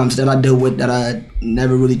hard times that I dealt with that I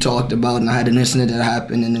never really talked about. And I had an incident that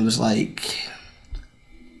happened, and it was like,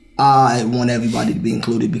 I want everybody to be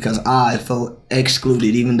included, because I felt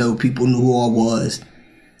excluded, even though people knew who I was.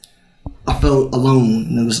 I felt alone,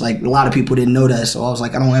 and it was like a lot of people didn't know that, so I was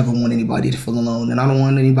like, I don't ever want anybody to feel alone, and I don't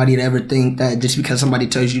want anybody to ever think that just because somebody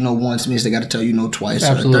tells you no once means they got to tell you no twice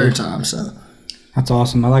or a third time. So that's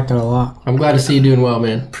awesome. I like that a lot. I'm glad to see you doing well,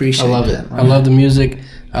 man. Appreciate I love that, it. man. I love the music.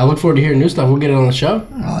 I look forward to hearing new stuff. We'll get it on the show.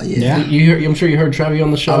 Oh yeah. I'm sure you heard Trevi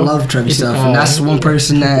on the show. I love Trevi stuff, and that's one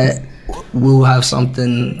person that we'll have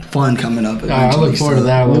something fun coming up. I look forward to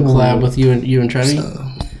that. We'll collab with you and Trevi.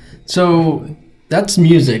 So that's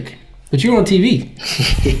music. But you're on TV.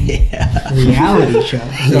 Reality show.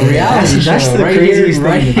 The reality show. That's the right craziest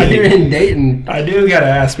here, thing. right here in Dayton. I do gotta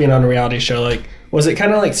ask, being on a reality show, like, was it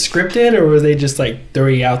kind of like scripted, or were they just like throw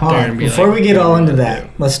you out there and be before like, we get all into that,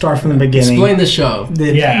 let's start from the beginning. Explain the show.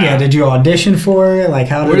 Did you audition for it? Like,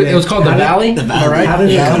 how did it was called The Valley? The Valley. All right. How did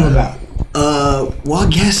it come about? Well, I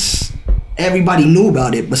guess everybody knew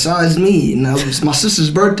about it besides me. And it was my sister's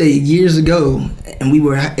birthday years ago, and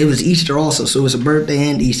it was Easter also, so it was a birthday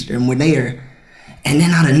and Easter, and we're there. And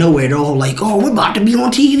then out of nowhere, they're all like, oh, we're about to be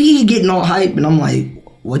on TV, getting all hype. And I'm like,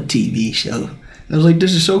 what TV show? And I was like,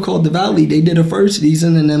 there's a show called The Valley. They did a first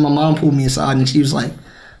season, and then my mom pulled me aside, and she was like,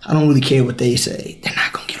 I don't really care what they say. They're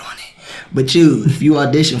not going to get on it. But if you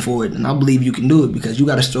audition for it, then I believe you can do it, because you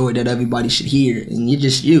got a story that everybody should hear, and you're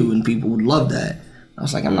just you, and people would love that. I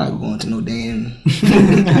was like, I'm not going to no damn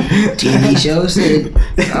TV show. I said,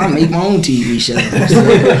 I'll make my own TV show.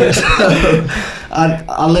 So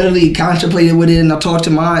I literally contemplated with it, and I talked to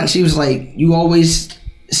mine, and she was like, you always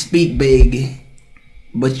speak big,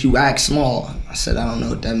 but you act small. I said, I don't know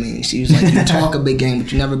what that means. She was like, you talk a big game,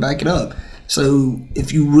 but you never back it up. So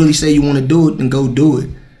if you really say you want to do it, then go do it.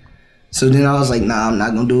 So then I was like, nah, I'm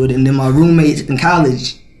not gonna do it. And then my roommate in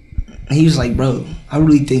college, he was like, bro, I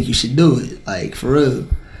really think you should do it, like for real.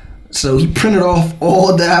 So he printed off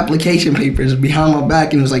all the application papers behind my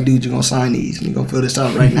back and was like, dude, you're going to sign these. And you're going to fill this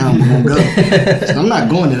out right now and we're going to go. So I'm not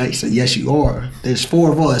going to that. He said, yes, you are. There's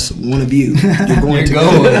 4 of us, 1 of you. You're going to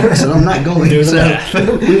go. So I'm not going.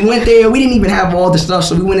 So we went there. We didn't even have all the stuff.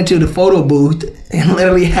 So we went into the photo booth and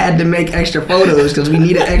literally had to make extra photos because we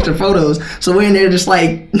needed extra photos. So we're in there just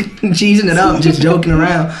like cheesing it up, just joking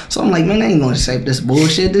around. So I'm like, man, I ain't going to accept this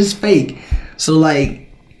bullshit. This is fake. So like,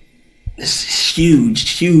 it's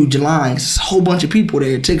huge lines. It's a whole bunch of people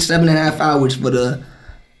there. It took 7.5 hours for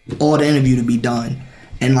all the interview to be done.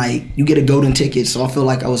 And like, you get a golden ticket, so I feel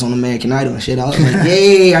like I was on American Idol and shit. I was like,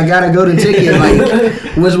 yay, I got a golden ticket.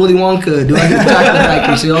 Like, where's Willy Wonka? Do I get the chocolate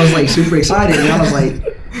factory? So I was like super excited. And I was like,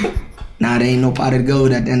 nah, there ain't no pot of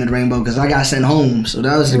gold at the end of the rainbow because I got sent home. So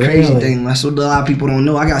that was the crazy thing. That's what a lot of people don't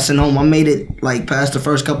know. I got sent home. I made it like past the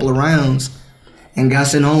first couple of rounds. And got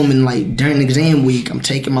sent home, and like during exam week, I'm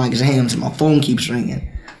taking my exams, and my phone keeps ringing.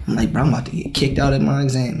 I'm like, bro, I'm about to get kicked out of my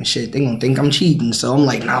exam and shit. They gonna think I'm cheating. So I'm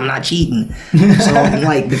like, nah, I'm not cheating. So I'm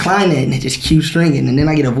like, decline it, and it just keeps ringing. And then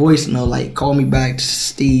I get a voice, and they'll like call me back to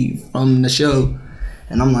Steve from the show.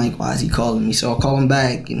 And I'm like, why is he calling me? So I'll call him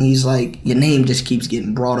back, and he's like, your name just keeps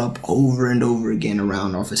getting brought up over and over again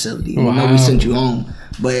around our facility. Wow. We know we sent you home,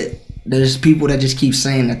 but there's people that just keep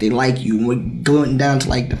saying that they like you. And we're going down to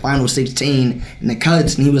like the final 16 in the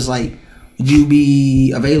cuts, and he was like, would you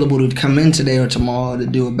be available to come in today or tomorrow to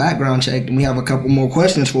do a background check? And we have a couple more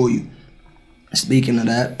questions for you. Speaking of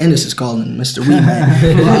that, and this is calling Mr. Weedman.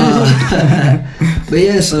 But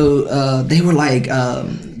yeah, so they were like,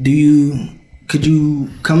 could you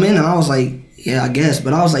come in? And I was like, yeah, I guess.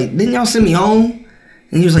 But I was like, didn't y'all send me home?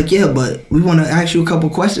 And he was like, yeah, but we want to ask you a couple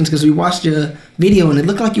questions because we watched your video and it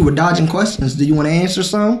looked like you were dodging questions. Do you want to answer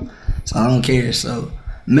some? So I don't care. So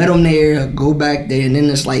met him there, go back there, and then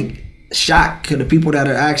it's like shock to the people that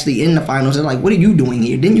are actually in the finals. They're like, what are you doing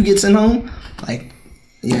here? Didn't you get sent home? Like,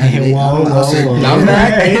 yeah. Hey, whoa. I'm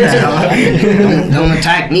back. Don't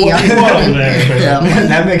attack me.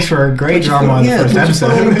 That makes for a great drama on the first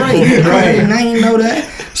episode. Right. And I didn't know that.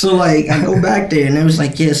 So like I go back there and they was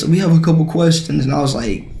like, yeah, so we have a couple questions, and I was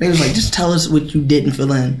like, they was like, just tell us what you didn't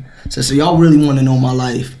fill in. So y'all really want to know my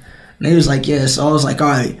life? And they was like, yeah. So I was like, all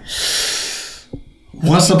right.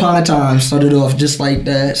 Once upon a time, started off just like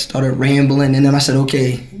that, started rambling, and then I said,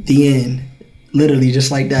 okay, the end. Literally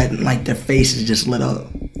just like that, and like their faces just lit up.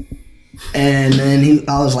 And then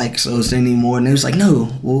I was like, so is there any more? And they was like,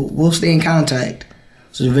 no, we'll stay in contact.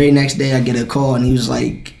 So the very next day I get a call and he was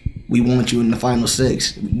like, we want you in the final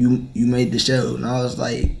 6. You made the show. And I was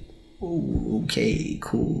like, oh, okay,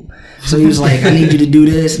 cool. So he was like, I need you to do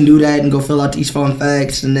this and do that and go fill out these fun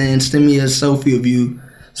facts and then send me a selfie of you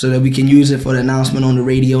so that we can use it for the announcement on the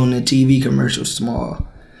radio and the TV commercials tomorrow.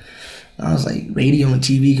 I was like, radio and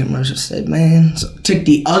TV commercials. Said, man. So took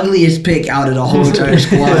the ugliest pic out of the whole entire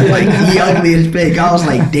squad. Like, the ugliest pic. I was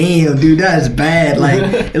like, damn, dude, that is bad. Like,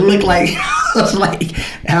 it looked like, I was like,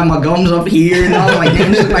 I had my gums up here. And I was like,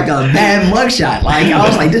 damn, this is like a bad mugshot. Like, I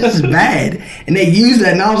was like, this is bad. And they used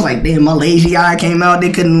that. And I was like, damn, my lazy eye came out.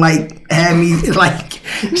 They couldn't, like, have me, like,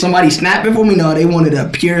 somebody snap it for me. No, they wanted a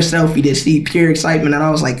pure selfie to see pure excitement. And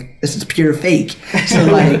I was like, this is pure fake. So,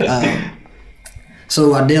 like,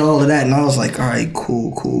 so I did all of that, and I was like, all right,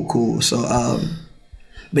 cool. So,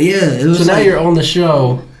 but yeah, it was. So now you're on the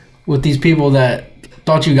show with these people that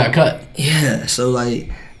thought you got cut. Yeah. So like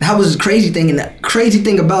that was the crazy thing, and the crazy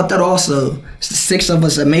thing about that also is the 6 of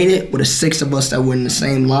us that made it were the 6 of us that were in the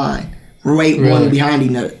same line, right one behind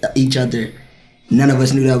each other. None of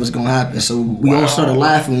us knew that was gonna happen, so we all started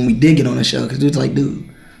laughing when we did get on the show because it was like, dude,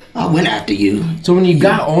 I went after you. So when you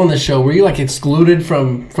got on the show, were you like excluded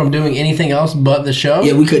from doing anything else but the show?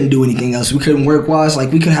 Yeah, we couldn't do anything else. We couldn't work-wise.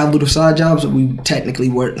 Like, we could have little side jobs, but we technically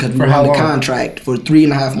worked because we were on the contract for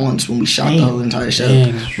 3.5 months when we shot the whole entire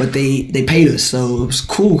show. But they paid us, so it was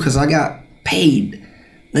cool because I got paid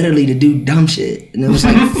literally to do dumb shit. And it was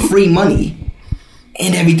like free money,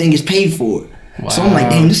 and everything is paid for. Wow. So I'm like,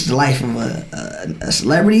 damn, this is the life of a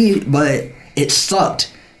celebrity, but it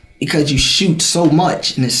sucked. Because you shoot so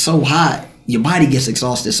much and it's so hot, your body gets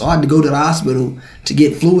exhausted. So I had to go to the hospital to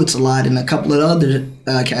get fluids a lot, and a couple of other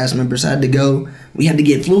cast members had to go. We had to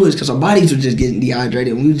get fluids because our bodies were just getting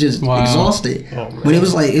dehydrated and we were just exhausted. Oh, but it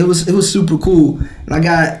was like it was super cool. And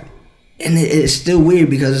it's still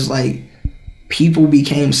weird because it's like people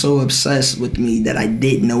became so obsessed with me that I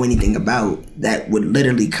didn't know anything about that would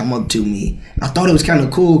literally come up to me. And I thought it was kind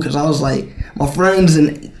of cool because I was like, my friends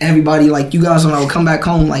and everybody, like you guys, when I would come back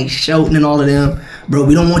home, like Shelton and all of them, bro,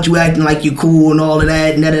 we don't want you acting like you cool and all of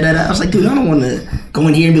that. And I was like, dude, I don't want to go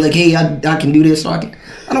in here and be like, hey, I can do this. I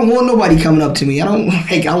don't want nobody coming up to me.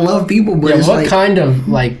 I love people, but it's what kind of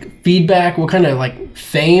like feedback? What kind of like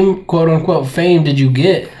fame, quote unquote fame, did you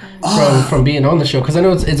get from being on the show? Because I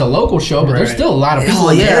know it's a local show, but there's still a lot of people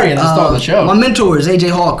in the area that saw the show. My mentor is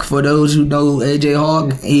AJ Hawk. For those who know AJ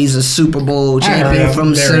Hawk, he's a Super Bowl champion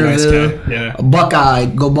from Centerville. Nice guy. A Buckeye,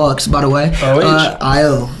 go Bucks, by the way.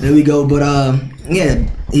 IO, there we go. But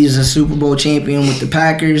he's a Super Bowl champion with the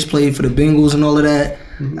Packers. Played for the Bengals and all of that.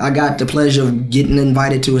 I got the pleasure of getting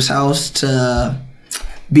invited to his house to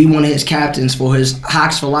be one of his captains for his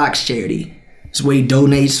Hawks for Locks charity. It's where he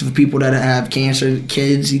donates for people that have cancer,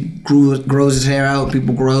 kids. He grows his hair out,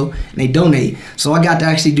 people grow, and they donate. So I got to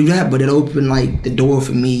actually do that, but it opened like the door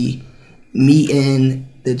for me meeting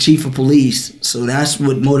the chief of police. So that's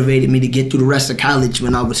what motivated me to get through the rest of college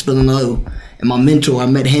when I was feeling low. And my mentor, I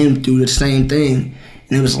met him through the same thing.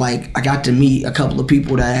 And it was like, I got to meet a couple of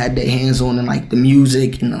people that had their hands on in like the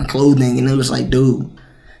music and the clothing. And it was like, dude,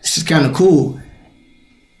 this is kind of cool.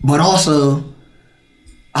 But also,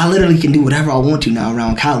 I literally can do whatever I want to now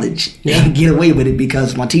around college and get away with it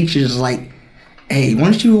because my teachers are like, hey, why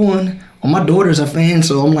don't you well, my daughter's a fan,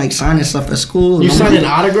 so I'm like signing stuff at school. You signing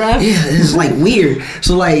autographs? Yeah, it's like weird.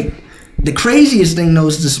 So like the craziest thing though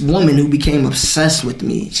is this woman who became obsessed with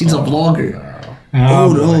me. She's a vlogger.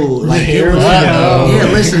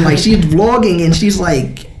 Listen, like she's vlogging and she's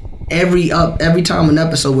like every time an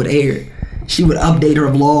episode would air, she would update her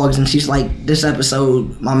vlogs and she's like, this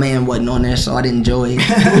episode my man wasn't on there, so I didn't enjoy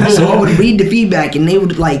it. So I would read the feedback and they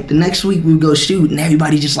would like the next week we would go shoot and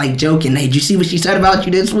everybody just like joking, hey, did you see what she said about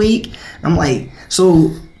you this week? I'm like,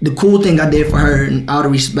 so the cool thing I did for her, and out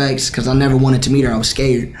of respects, because I never wanted to meet her, I was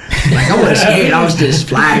scared. Like I wasn't scared, I was just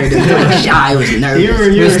flattered and shy, I was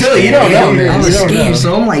nervous. You were still, you don't know, man. I was scared,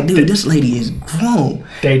 so I'm like, dude, this lady is grown.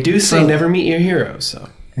 They do say never meet your hero, so.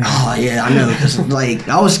 Oh yeah, I know. Cause like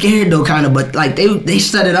I was scared though, kind of, but like they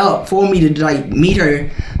set it up for me to like meet her.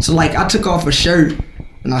 So like I took off a shirt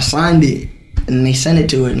and I signed it, and they sent it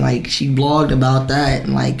to her, and like she blogged about that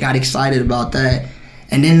and like got excited about that.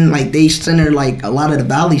 And then like they sent her like a lot of the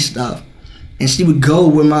Valley stuff, and she would go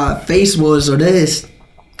where my face was or this,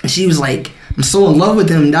 and she was like, I'm so in love with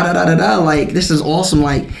him, da da da da da. Like this is awesome.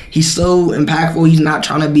 Like he's so impactful. He's not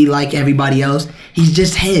trying to be like everybody else. He's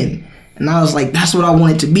just him. And I was like, that's what I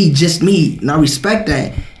wanted to be, just me. And I respect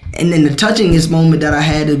that. And then the touchingest moment that I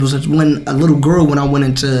had, it was when a little girl, when I went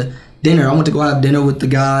into dinner, I went to go have dinner with the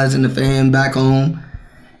guys and the fam back home.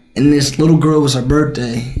 And this little girl, was her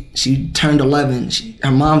birthday. She turned 11.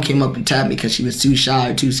 Her mom came up and tapped me because she was too shy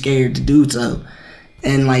or too scared to do so.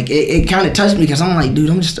 And like it kind of touched me because I'm like, dude,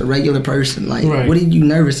 I'm just a regular person. Like, what are you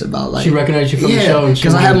nervous about? Like, she recognized you from the show.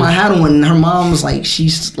 Because I had my hat on, and her mom was like,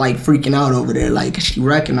 she's like freaking out over there. Like, she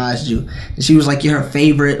recognized you, and she was like, you're her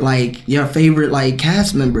favorite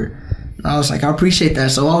cast member. And I was like, I appreciate that.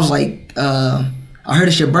 So I was like, I heard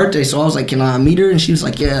it's your birthday, so I was like, can I meet her? And she was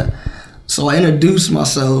like, yeah. So I introduced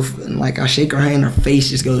myself, and like I shake her hand, her face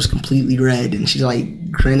just goes completely red, and she's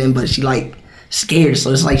like grinning, but she like scared.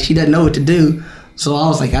 So it's like she doesn't know what to do. So I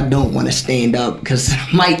was like, I don't want to stand up because I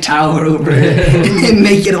might tower over it and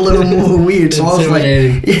make it a little more weird. So I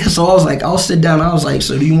was like, I'll sit down. I was like,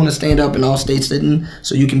 so do you want to stand up and I'll stay sitting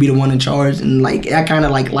so you can be the one in charge? And like, that kind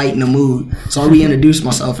of like lightened the mood. So I reintroduced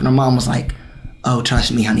myself, and her mom was like, oh,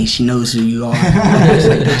 trust me, honey, she knows who you are. I was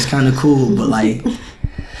like, that's kind of cool, but like,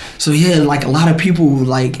 so yeah, like a lot of people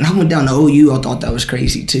like, and I went down to OU, I thought that was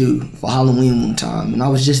crazy too, for Halloween one time. And I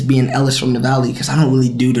was just being Ellis from the Valley because I don't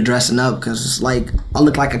really do the dressing up because it's like, I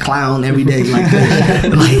look like a clown every day like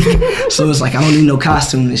this. Like, so it's like, I don't need no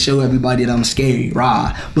costume to show everybody that I'm scary,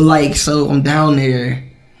 rah. But like, so I'm down there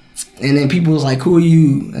and then people was like, who are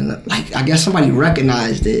you? And like, I guess somebody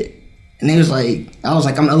recognized it. And they was like, I was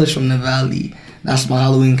like, I'm Ellis from the Valley. That's my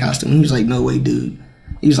Halloween costume. He was like, no way, dude.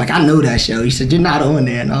 He was like, I know that show. He said, you're not on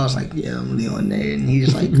there. And I was like, yeah, I'm really on there. And he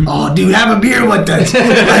was like, oh, dude, have a beer with us. Like,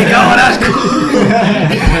 oh, that's cool.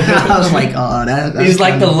 I was like, oh, that's he's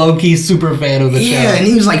like the low-key super fan of the show. Yeah, and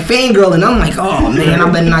he was like fangirl. And I'm like, oh, man,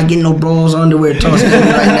 I better not get no bras underwear tossed at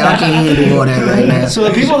me right now. I can't handle all that right now. So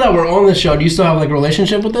the people that were on the show, do you still have like a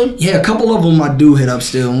relationship with them? Yeah, a couple of them I do hit up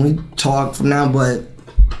still. And we talk from now, but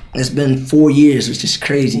it's been 4 years, which is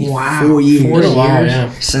crazy. Wow. 4 years. 4 years.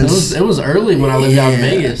 Yeah. Since, it was early when I lived out in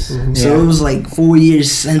Vegas. So it was like 4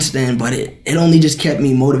 years since then, but it only just kept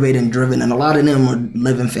me motivated and driven. And a lot of them are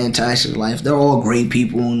living fantastic life. They're all great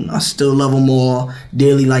people, and I still love them all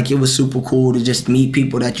dearly. Like, it was super cool to just meet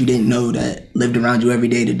people that you didn't know that lived around you every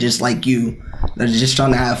day, that just like you that are just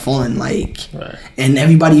trying to have fun, like. Right. And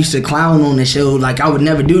everybody used to clown on the show, like I would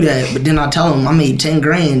never do that. But then I tell them I made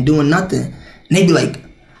 $10,000 doing nothing, and they'd be like,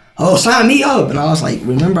 "Oh, sign me up!" And I was like,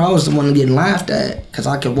 "Remember, I was the one getting laughed at because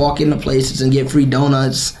I could walk into places and get free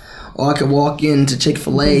donuts, or I could walk into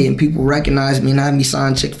Chick-fil-A and people recognize me and have me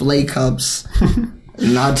sign Chick-fil-A cups."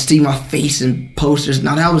 And I'd see my face in posters.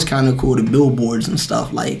 Now that was kind of cool, the billboards and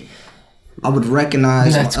stuff. Like, I would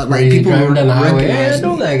recognize, like, people would recognize I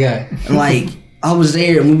know that guy. And like, I was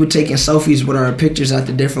there and we were taking selfies with our pictures at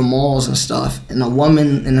the different malls and stuff. And a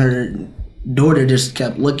woman and her daughter just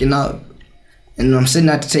kept looking up. And I'm sitting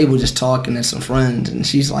at the table just talking to some friends. And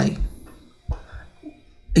she's like,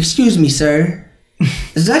 "Excuse me, sir.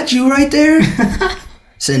 Is that you right there?" I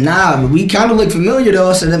said, "Nah, but we kind of look familiar though."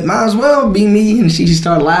 I said, "It might as well be me." And she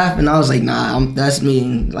started laughing. I was like, "Nah, that's me."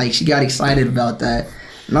 And like, she got excited about that.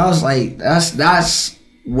 And I was like, that's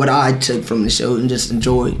what I took from the show and just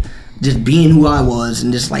enjoyed. Just being who I was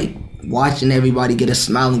and just like watching everybody get a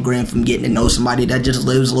smile and grin from getting to know somebody that just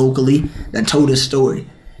lives locally that told his story.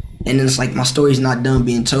 And it's like, my story's not done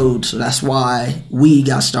being told. So that's why we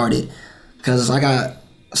got started. Because I got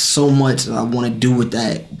so much that I want to do with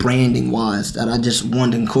that branding wise that I just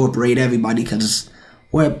want to incorporate everybody, because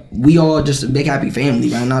we all just a big happy family,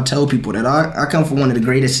 man. And I tell people that I come from one of the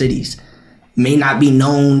greatest cities. May not be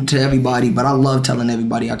known to everybody, but I love telling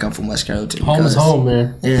everybody I come from West Carrollton. Home is home,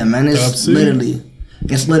 man. Yeah, man, it's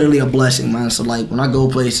literally a blessing, man. So like, when I go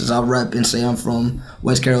places, I rep and say I'm from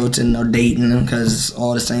West Carrollton or Dayton, because it's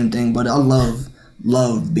all the same thing. But I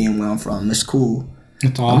love being where I'm from. It's cool.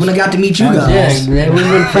 That's awesome. When I got to meet you guys. Yeah, man, we've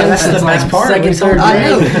been friends since like second, third grade. I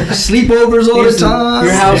know. Sleepovers all the time.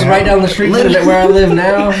 Your house right down the street where I live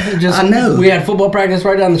now. I know. We had football practice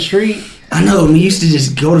right down the street. I know. We used to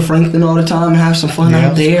just go to Franklin all the time and have some fun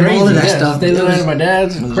out there and all of that stuff. Stay living at my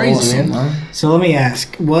dad's. Crazy, awesome, man. So let me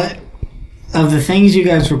ask, what of the things you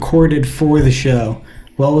guys recorded for the show,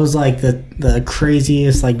 what was like the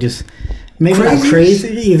craziest, like just maybe not crazy,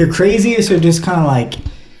 either craziest or just kind of like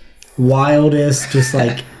wildest, just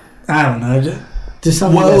like, I don't know, just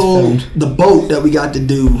something that's filmed. The boat that we got to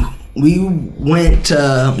do, we went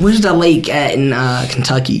to, where's the lake at in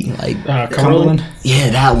Kentucky? Like Cumberland?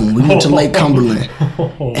 Yeah, that one. We went to Lake Cumberland.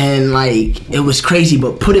 And like, it was crazy,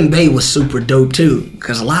 but Put-in Bay was super dope too,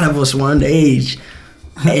 because a lot of us were underage.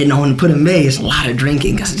 And on Put-in Bay, it's a lot of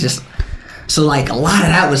drinking, because it's just, so like, a lot of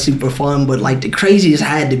that was super fun, but like, the craziest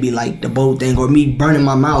had to be like the boat thing, or me burning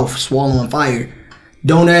my mouth, swallowing fire.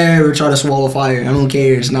 Don't ever try to swallow fire. I don't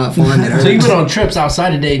care. It's not fun. So you went on trips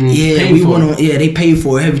outside of Dayton? Yeah, we went on. Yeah, they paid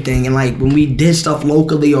for everything. And like, when we did stuff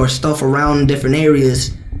locally or stuff around different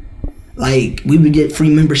areas, like, we would get free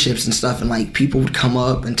memberships and stuff, and like, people would come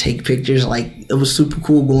up and take pictures. Like, it was super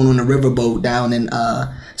cool going on the riverboat down in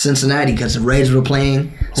Cincinnati, because the Reds were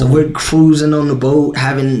playing. So we're cruising on the boat,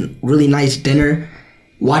 having really nice dinner,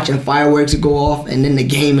 watching fireworks go off, and then the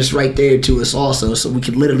game is right there to us also, so we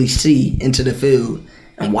could literally see into the field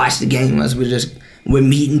and watch the game as we're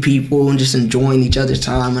meeting people and just enjoying each other's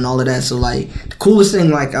time and all of that. So like, the coolest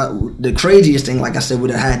thing, like the craziest thing, like I said,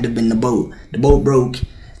 would have had to have been the boat. The boat broke,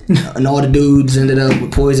 and all the dudes ended up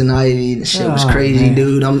with poison ivy. The shit was crazy, man.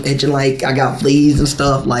 Dude. I'm itching like I got fleas and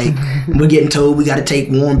stuff. Like, we're getting told we got to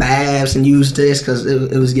take warm baths and use this because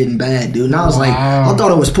it was getting bad, dude. And I was like, I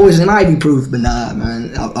thought it was poison ivy proof, but nah,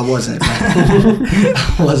 man, I wasn't.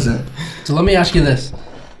 I wasn't. So let me ask you this: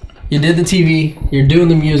 you did the TV, you're doing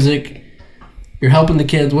the music, you're helping the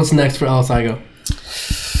kids. What's next for Alice Igo?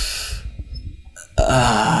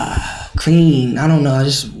 Clean. I don't know. I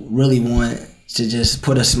just really want to just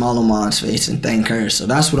put a smile on mom's face and thank her. So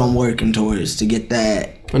that's what I'm working towards, to get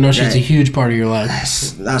that. I know she's a huge part of your life.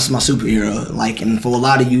 That's my superhero. Like, and for a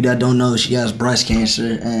lot of you that don't know, she has breast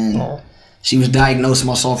cancer, and she was diagnosed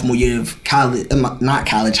my sophomore year of college, not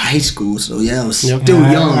college, high school. So yeah, I was still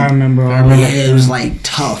young. I remember. Yeah, it was like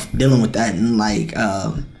tough dealing with that, and like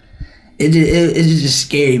it's just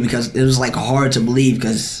scary, because it was like hard to believe,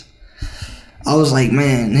 because I was like,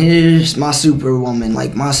 man, here's my superwoman,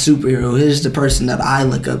 like my superhero. Here's the person that I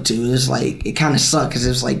look up to. It's like, it kind of sucked, because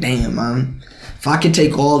it's like, damn, man, if I could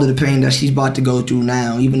take all of the pain that she's about to go through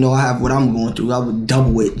now, even though I have what I'm going through, I would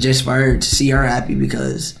double it just for her, to see her happy,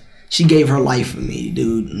 because she gave her life for me,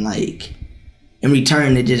 dude. And like, in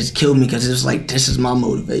return, it just killed me, because it was like, this is my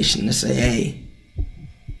motivation to say, hey,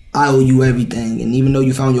 I owe you everything, and even though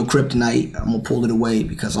you found your kryptonite, I'm gonna pull it away,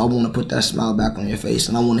 because I want to put that smile back on your face,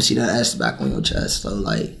 and I want to see that S back on your chest. So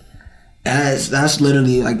like, that's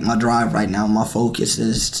literally like my drive right now. My focus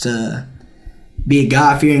is to be a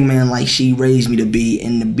God-fearing man like she raised me to be,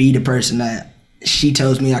 and to be the person that she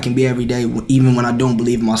tells me I can be every day, even when I don't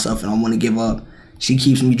believe in myself and I want to give up. she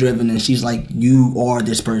keeps me driven, and she's like, you are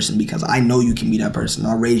this person because I know you can be that person.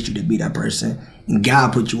 I raised you to be that person, and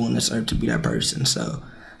God put you on this earth to be that person. So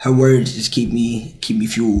her words just keep me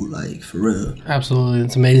fueled, like, for real. Absolutely.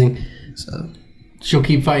 It's amazing. So She'll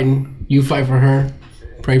keep fighting. You fight for her.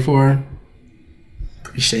 Pray for her.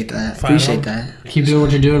 appreciate that. Keep doing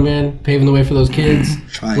what you're doing, man. Paving the way for those kids.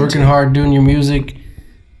 Trying Working to. hard, doing your music.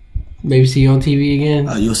 Maybe see you on TV again.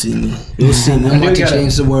 You'll see me. I'm about to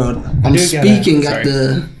change the world. I'm speaking at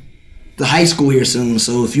the high school here soon.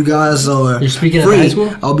 So if you guys are You're speaking free, at high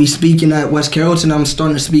school? I'll be speaking at West Carrollton. I'm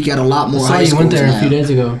starting to speak at a lot more I saw high you schools went there now. a few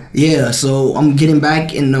days ago. Yeah, so I'm getting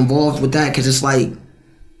back and involved with that because it's like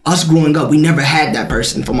us growing up, we never had that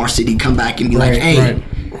person from our city come back and be like, hey,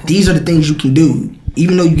 these are the things you can do.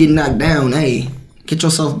 Even though you get knocked down, hey, get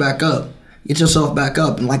yourself back up. Get yourself back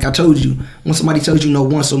up. And like I told you, when somebody tells you no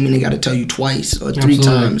once, so many got to tell you twice or three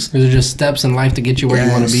times. Those are just steps in life to get you where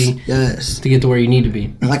you want to be. Yes. To get to where you need to be.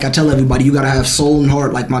 And like I tell everybody, you got to have soul and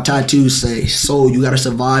heart. Like my tattoos say, soul, you got to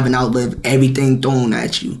survive and outlive everything thrown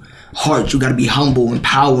at you. Heart, you got to be humble,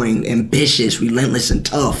 empowering, ambitious, relentless, and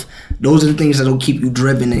tough. Those are the things that will keep you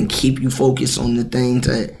driven and keep you focused on the things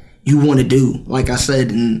that you want to do. Like I said,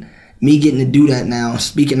 and me getting to do that now,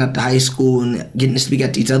 speaking at the high school and getting to speak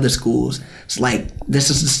at these other schools, it's like, this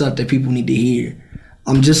is the stuff that people need to hear.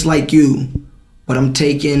 I'm just like you, but I'm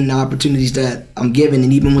taking the opportunities that I'm given,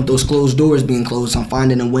 and even with those closed doors being closed, I'm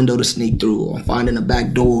finding a window to sneak through, or I'm finding a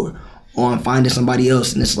back door, or I'm finding somebody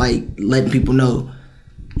else, and it's like letting people know,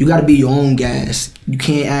 you got to be your own gas. You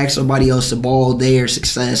can't ask somebody else to borrow their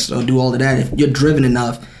success or do all of that. If you're driven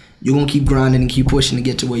enough, you're going to keep grinding and keep pushing to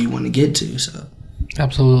get to where you want to get to. So,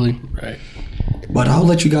 absolutely. Right. But I'll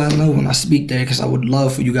let you guys know when I speak there, because I would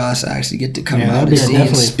love for you guys to actually get to come out that'd and be see and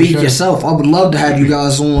definitely, speak for sure. yourself. I would love to have you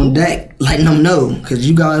guys on deck, letting them know, because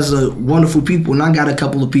you guys are wonderful people, and I got a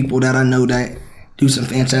couple of people that I know that do some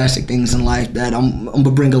fantastic things in life that I'm going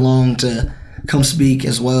to bring along to come speak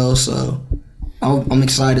as well. So I'm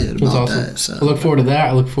excited That's about awesome. that. So I look forward to that.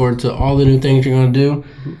 I look forward to all the new things you're going to do.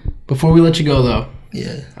 Before we let you go, though,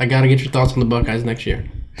 yeah, I got to get your thoughts on the Buckeyes next year.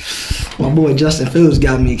 my boy Justin Fields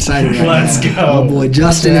got me excited right Let's now. go. My boy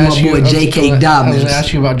Justin and my boy J.K. I was Dobbins. going to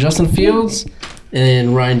ask you about Justin Fields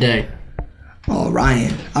and Ryan Day. Oh,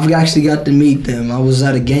 Ryan. I've actually got to meet them. I was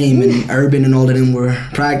at a game and Urban and all of them were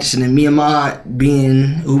practicing, and me and my being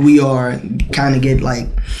who we are kind of get like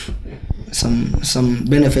some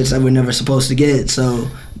benefits that we're never supposed to get. So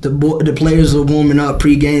the players are warming up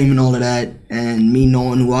pre-game and all of that, and me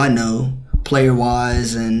knowing who I know,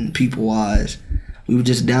 player-wise and people-wise, we were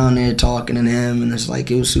just down there talking to them, and it's like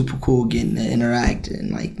it was super cool getting to interact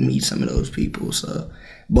and like meet some of those people. So,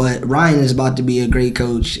 but Ryan is about to be a great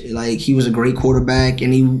coach. Like, he was a great quarterback,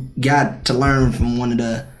 and he got to learn from one of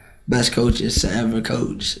the best coaches to ever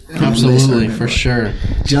coach. Absolutely, for sure.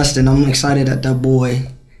 Justin, I'm excited that boy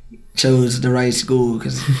chose the right school,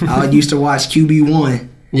 because I used to watch QB1.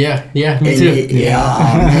 Yeah, me too. Oh,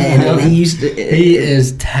 man. And he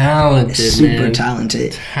is talented, super man.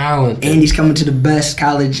 talented. Talented. And he's coming to the best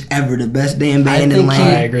college ever, the best damn band in I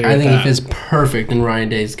land. agree think with he that. fits perfect in Ryan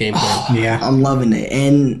Day's game plan. Yeah. I'm loving it.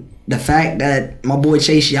 And the fact that my boy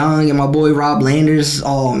Chase Young and my boy Rob Landers,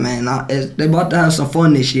 oh man, they're about to have some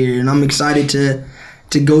fun this year, and I'm excited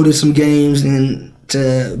to go to some games and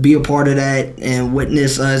to be a part of that and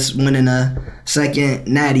witness us winning a second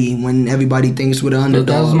natty when everybody thinks we're the underdogs.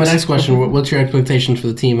 That was my next question. What's your expectations for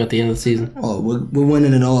the team at the end of the season? Oh, we're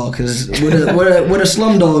winning it all, because we're the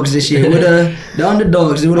slum dogs this year. We're the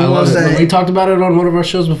underdogs. We're the I love ones it. that. We talked about it on one of our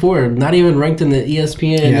shows before. Not even ranked in the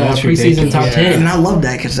ESPN that's preseason ridiculous. top 10. And I love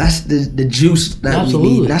that, because that's the juice that Absolutely.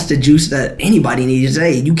 we need. That's the juice that anybody needs.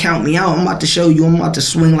 Hey, you count me out, I'm about to show you. I'm about to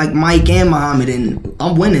swing like Mike and Muhammad, and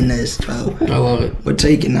I'm winning this. So I love it. we're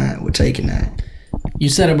taking that. We're taking that. You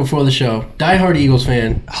said it before the show. Diehard Eagles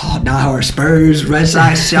fan. Oh, diehard Spurs, Red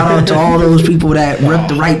Sox. Shout out to all those people that rep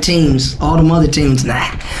the right teams. All them other teams,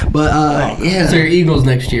 nah. But yeah. So your Eagles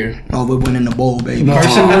next year. Oh, we're winning the bowl, baby.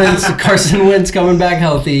 Carson Wentz coming back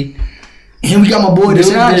healthy. And we got my boy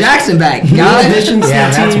Deshaun Jackson back, New guys. additions to Yeah,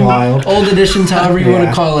 the that's team. wild. Old additions, however you want to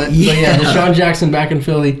Yeah. call it. But Yeah. yeah, Deshaun Jackson back in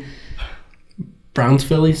Philly. Browns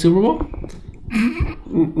Philly Super Bowl?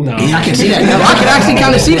 No. Yeah, I can see that. No, I can actually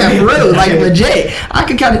kind of see that for real, like legit. I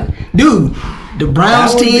can kind of, dude. The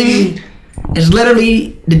Browns That would team is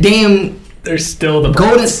literally the damn They're still the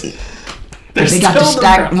golden. Browns. They're They got the still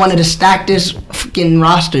stack, one of the stackedest freaking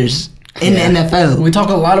rosters in the NFL. We talk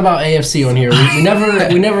a lot about AFC on here. We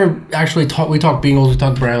never actually talk. We talk Bengals, we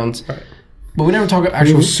talk Browns, but we never talk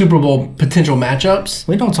actual Super Bowl potential matchups.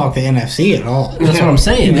 We don't talk the NFC at all. That's what I'm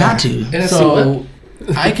saying. You got to. So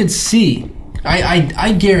I could see.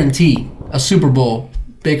 I guarantee a Super Bowl,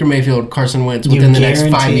 Baker Mayfield, Carson Wentz within the next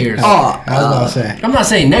 5 years. Oh, I was about to say. I'm not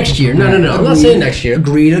saying next year. No. I'm not saying next year.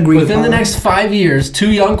 Agreed. Within the next 5 years,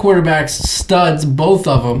 2 young quarterbacks, studs, both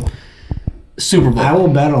of them, Super Bowl. I will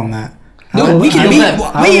bet on that. No,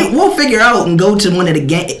 we'll figure out and go to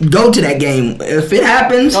that game. If it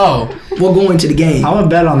happens, we're going to the game. I would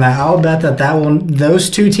bet on that. I would bet those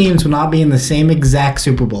two teams will not be in the same exact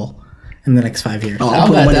Super Bowl in the next 5 years. Oh, I'll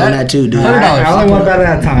put money on that too, dude. I only want to bet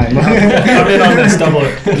at a time. I'm in on this. Double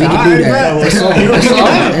it. We can do that.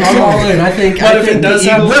 I'm all in. I think. What if it does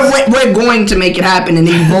happen? We're going to make it happen, and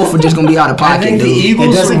then both are just going to be out of pocket. I think dude. the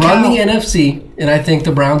Eagles doesn't run count. the NFC, and I think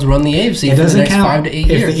the Browns run the AFC It for the doesn't next count 5 to 8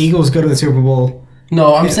 years. if the Eagles go to the Super Bowl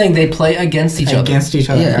No, I'm saying they play against each other. against each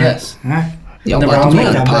other. Yeah. Yes. All right. Y'all the about Browns to be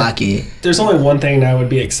win. out of pocket. There's only one thing that I would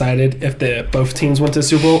be excited if both teams went to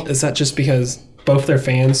Super Bowl. Is that just because both their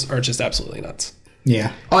fans are just absolutely nuts?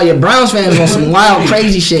 Yeah. Oh yeah, Browns fans on some wild,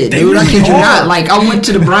 crazy shit, dude. I kid you not. Like I went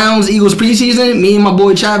to the Browns-Eagles preseason. Me and my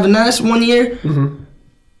boy Chad Vaness one year. Mm-hmm.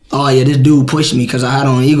 Oh yeah, this dude pushed me because I had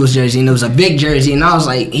on an Eagles jersey and it was a big jersey, and I was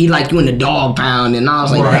like, he like you in the dog pound, and I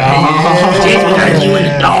was like, you in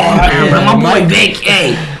the dog pound, bro. My boy Vic,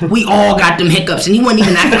 hey, we all got them hiccups, and he wasn't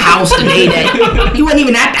even at the house the day that he wasn't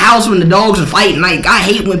even at the house when the dogs were fighting. Like I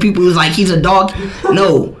hate when people was like, he's a dog.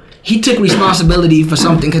 No. He took responsibility for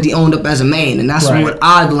something because he owned up as a man, and that's what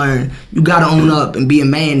I've learned. You gotta own up and be a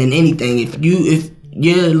man in anything. If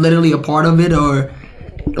you're literally a part of it, or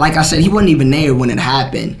like I said, he wasn't even there when it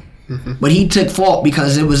happened, but he took fault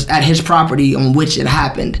because it was at his property on which it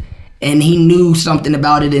happened, and he knew something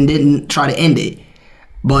about it and didn't try to end it.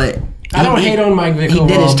 But I don't hate on Mike Vick. He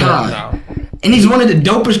did his time. And he's one of the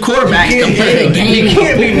dopest quarterbacks to play the game. You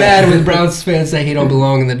can't be mad with Browns fans say he don't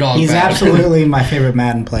belong in the dog He's pound. absolutely my favorite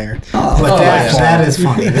Madden player. That is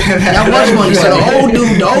funny. That was funny. So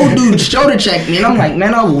the old dude shoulder checked me, and I'm like,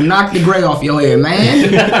 man, I will knock the gray off your hair,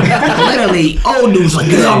 man. Literally, old dude's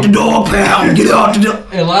like, get out the dog pound, get out the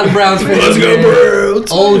dog. A lot of Browns fans. Let's go,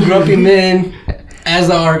 Browns. Old grumpy men,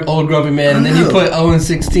 as our old grumpy men, and then you put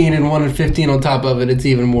 0-16 and 1-15 on top of it. It's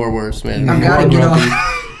even more worse, man. I gotta More get grumpy.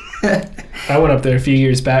 off. I went up there a few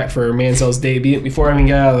years back for Manziel's debut. Before I even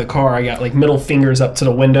got out of the car, I got like middle fingers up to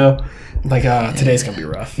the window. Like, today's gonna be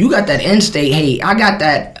rough. You got that in-state hate. I got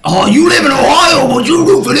that. Oh, you live in Ohio, but you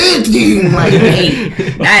root for this team. Like, hey,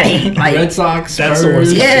 that ain't like Red Sox. That's the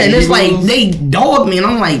worst. Yeah, and it's like they dog me, and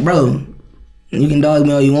I'm like, bro, you can dog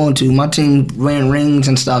me all you want to. My team ran rings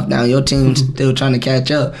and stuff now. Your team's still trying to catch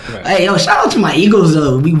up. Right. Hey, yo, shout out to my Eagles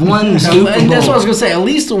though. We won the Super Bowl. And that's what I was gonna say. At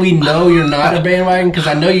least we know you're not a bandwagon, because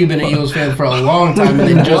I know you've been an Eagles fan for a long time,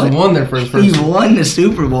 and they just won their first. We won the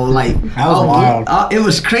Super Bowl. Like that was wild. It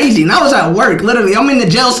was crazy, and I was at work. Literally, I'm in the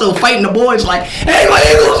jail cell fighting the boys. Like, hey, my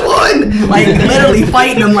Eagles won! Like literally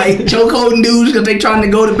fighting them, like choke holding dudes because they trying to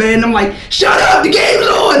go to bed. And I'm like, shut up, the game's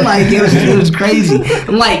on! Like it was crazy.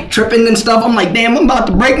 I'm like tripping and stuff. I'm like, damn, I'm about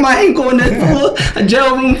to break my ankle in a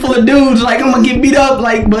jail room full of dudes. Like I'm gonna get beat up.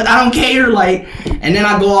 Like, but I don't care. Like, and then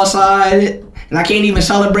I go outside. And I can't even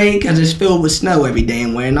celebrate because it's filled with snow every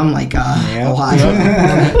damn way. And I'm like,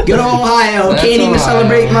 Ohio. Good old Ohio. That's Can't even Ohio.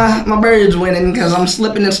 celebrate my birds winning because I'm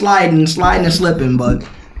slipping and sliding and slipping. But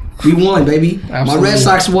we won, baby. Absolutely. My Red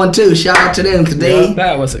Sox won too. Shout out to them because they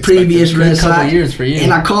that was expected. previous Red couple Sox. years for you.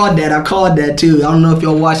 And I called that too. I don't know if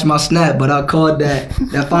y'all watched my snap, but I called that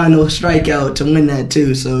final strikeout to win that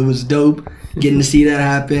too. So it was dope getting to see that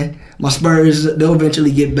happen. My Spurs, they'll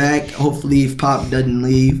eventually get back. Hopefully if Pop doesn't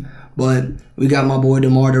leave. But we got my boy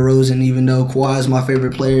DeMar DeRozan, even though Kawhi is my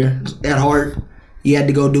favorite player at heart. He had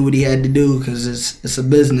to go do what he had to do because it's a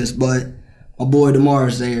business. But my boy DeMar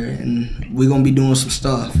is there, and we're going to be doing some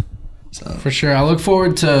stuff. So For sure. I look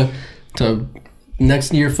forward to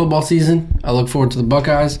next year football season. I look forward to the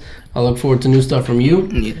Buckeyes. I look forward to new stuff from you.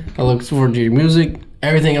 Yeah. I look forward to your music.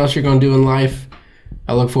 Everything else you're going to do in life,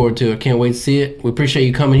 I look forward to it. Can't wait to see it. We appreciate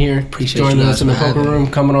you coming here. Appreciate joining you guys us in the for poker having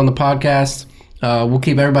room, coming on the podcast. We'll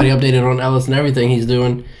keep everybody updated on Ellis and everything he's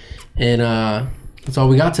doing. And that's all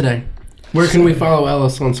we got today. Where can we follow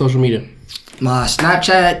Ellis on social media? My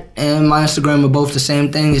Snapchat and my Instagram are both the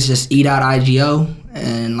same thing. It's just e.igo.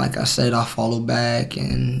 And like I said, I follow back.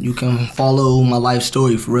 And you can follow my life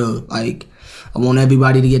story for real. Like, I want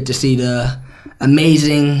everybody to get to see the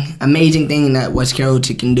amazing thing that West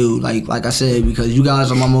Carrollton can do. Like I said, because you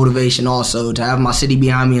guys are my motivation also. To have my city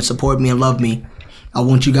behind me and support me and love me. I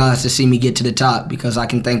want you guys to see me get to the top because I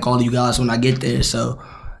can thank all of you guys when I get there. So,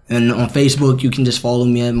 and on Facebook, you can just follow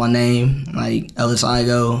me at my name, like Ellis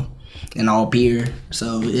Igo, and I'll appear.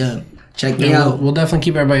 So, yeah, check me out. We'll definitely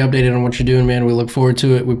keep everybody updated on what you're doing, man. We look forward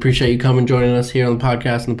to it. We appreciate you coming joining us here on the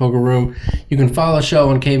podcast in the Poker Room. You can follow the show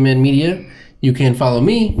on Caveman Media. You can follow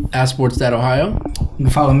me at SportsDadOhio. You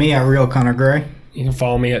can follow me at Real Connor Gray. You can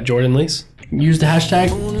follow me at Jordan Lees. Use the hashtag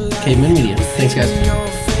Caveman Media. Thanks, guys.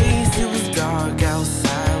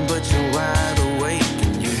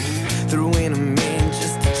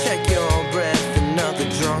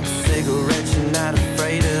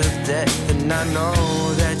 I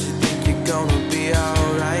know that you think you're gonna be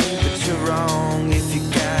alright, but you're wrong if you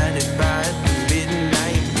got it by the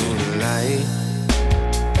midnight moonlight.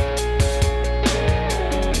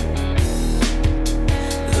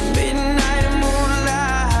 The midnight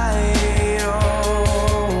moonlight,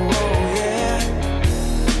 oh yeah.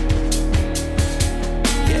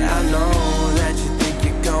 Yeah, I know that you think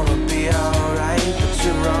you're gonna be alright, but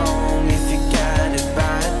you're wrong if you got it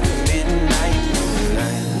by the midnight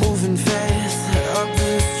moonlight. Moving fast up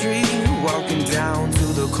the street, walking down to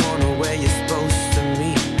the corner where you're supposed to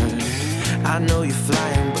meet. I know you're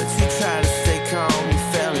flying, but you try to stay calm. You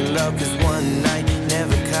fell in love 'cause one night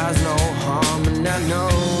never caused no harm. And I know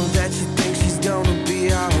that you think she's gonna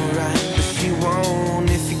be alright, but she won't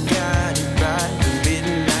if you got it by the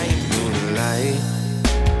midnight moonlight.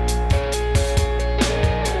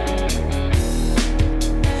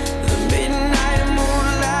 The midnight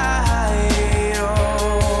moonlight,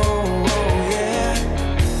 oh yeah.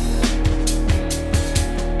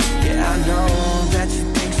 Yeah, I know that you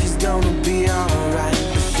think she's gonna be alright,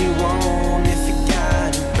 but she won't if you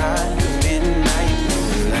got it by the midnight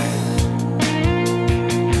moonlight.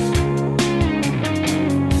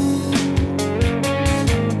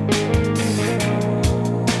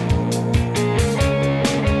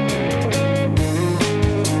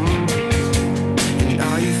 And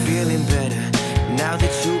are you feeling better now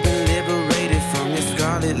that you've been liberated from your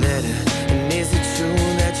scarlet letter? And is it true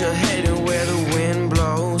that you're heading where the wind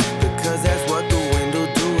blows? Because that's what the wind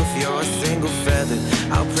will do if you're a single feather.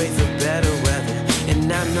 I'll pray for better weather.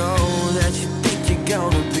 And I know that you think you're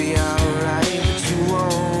gonna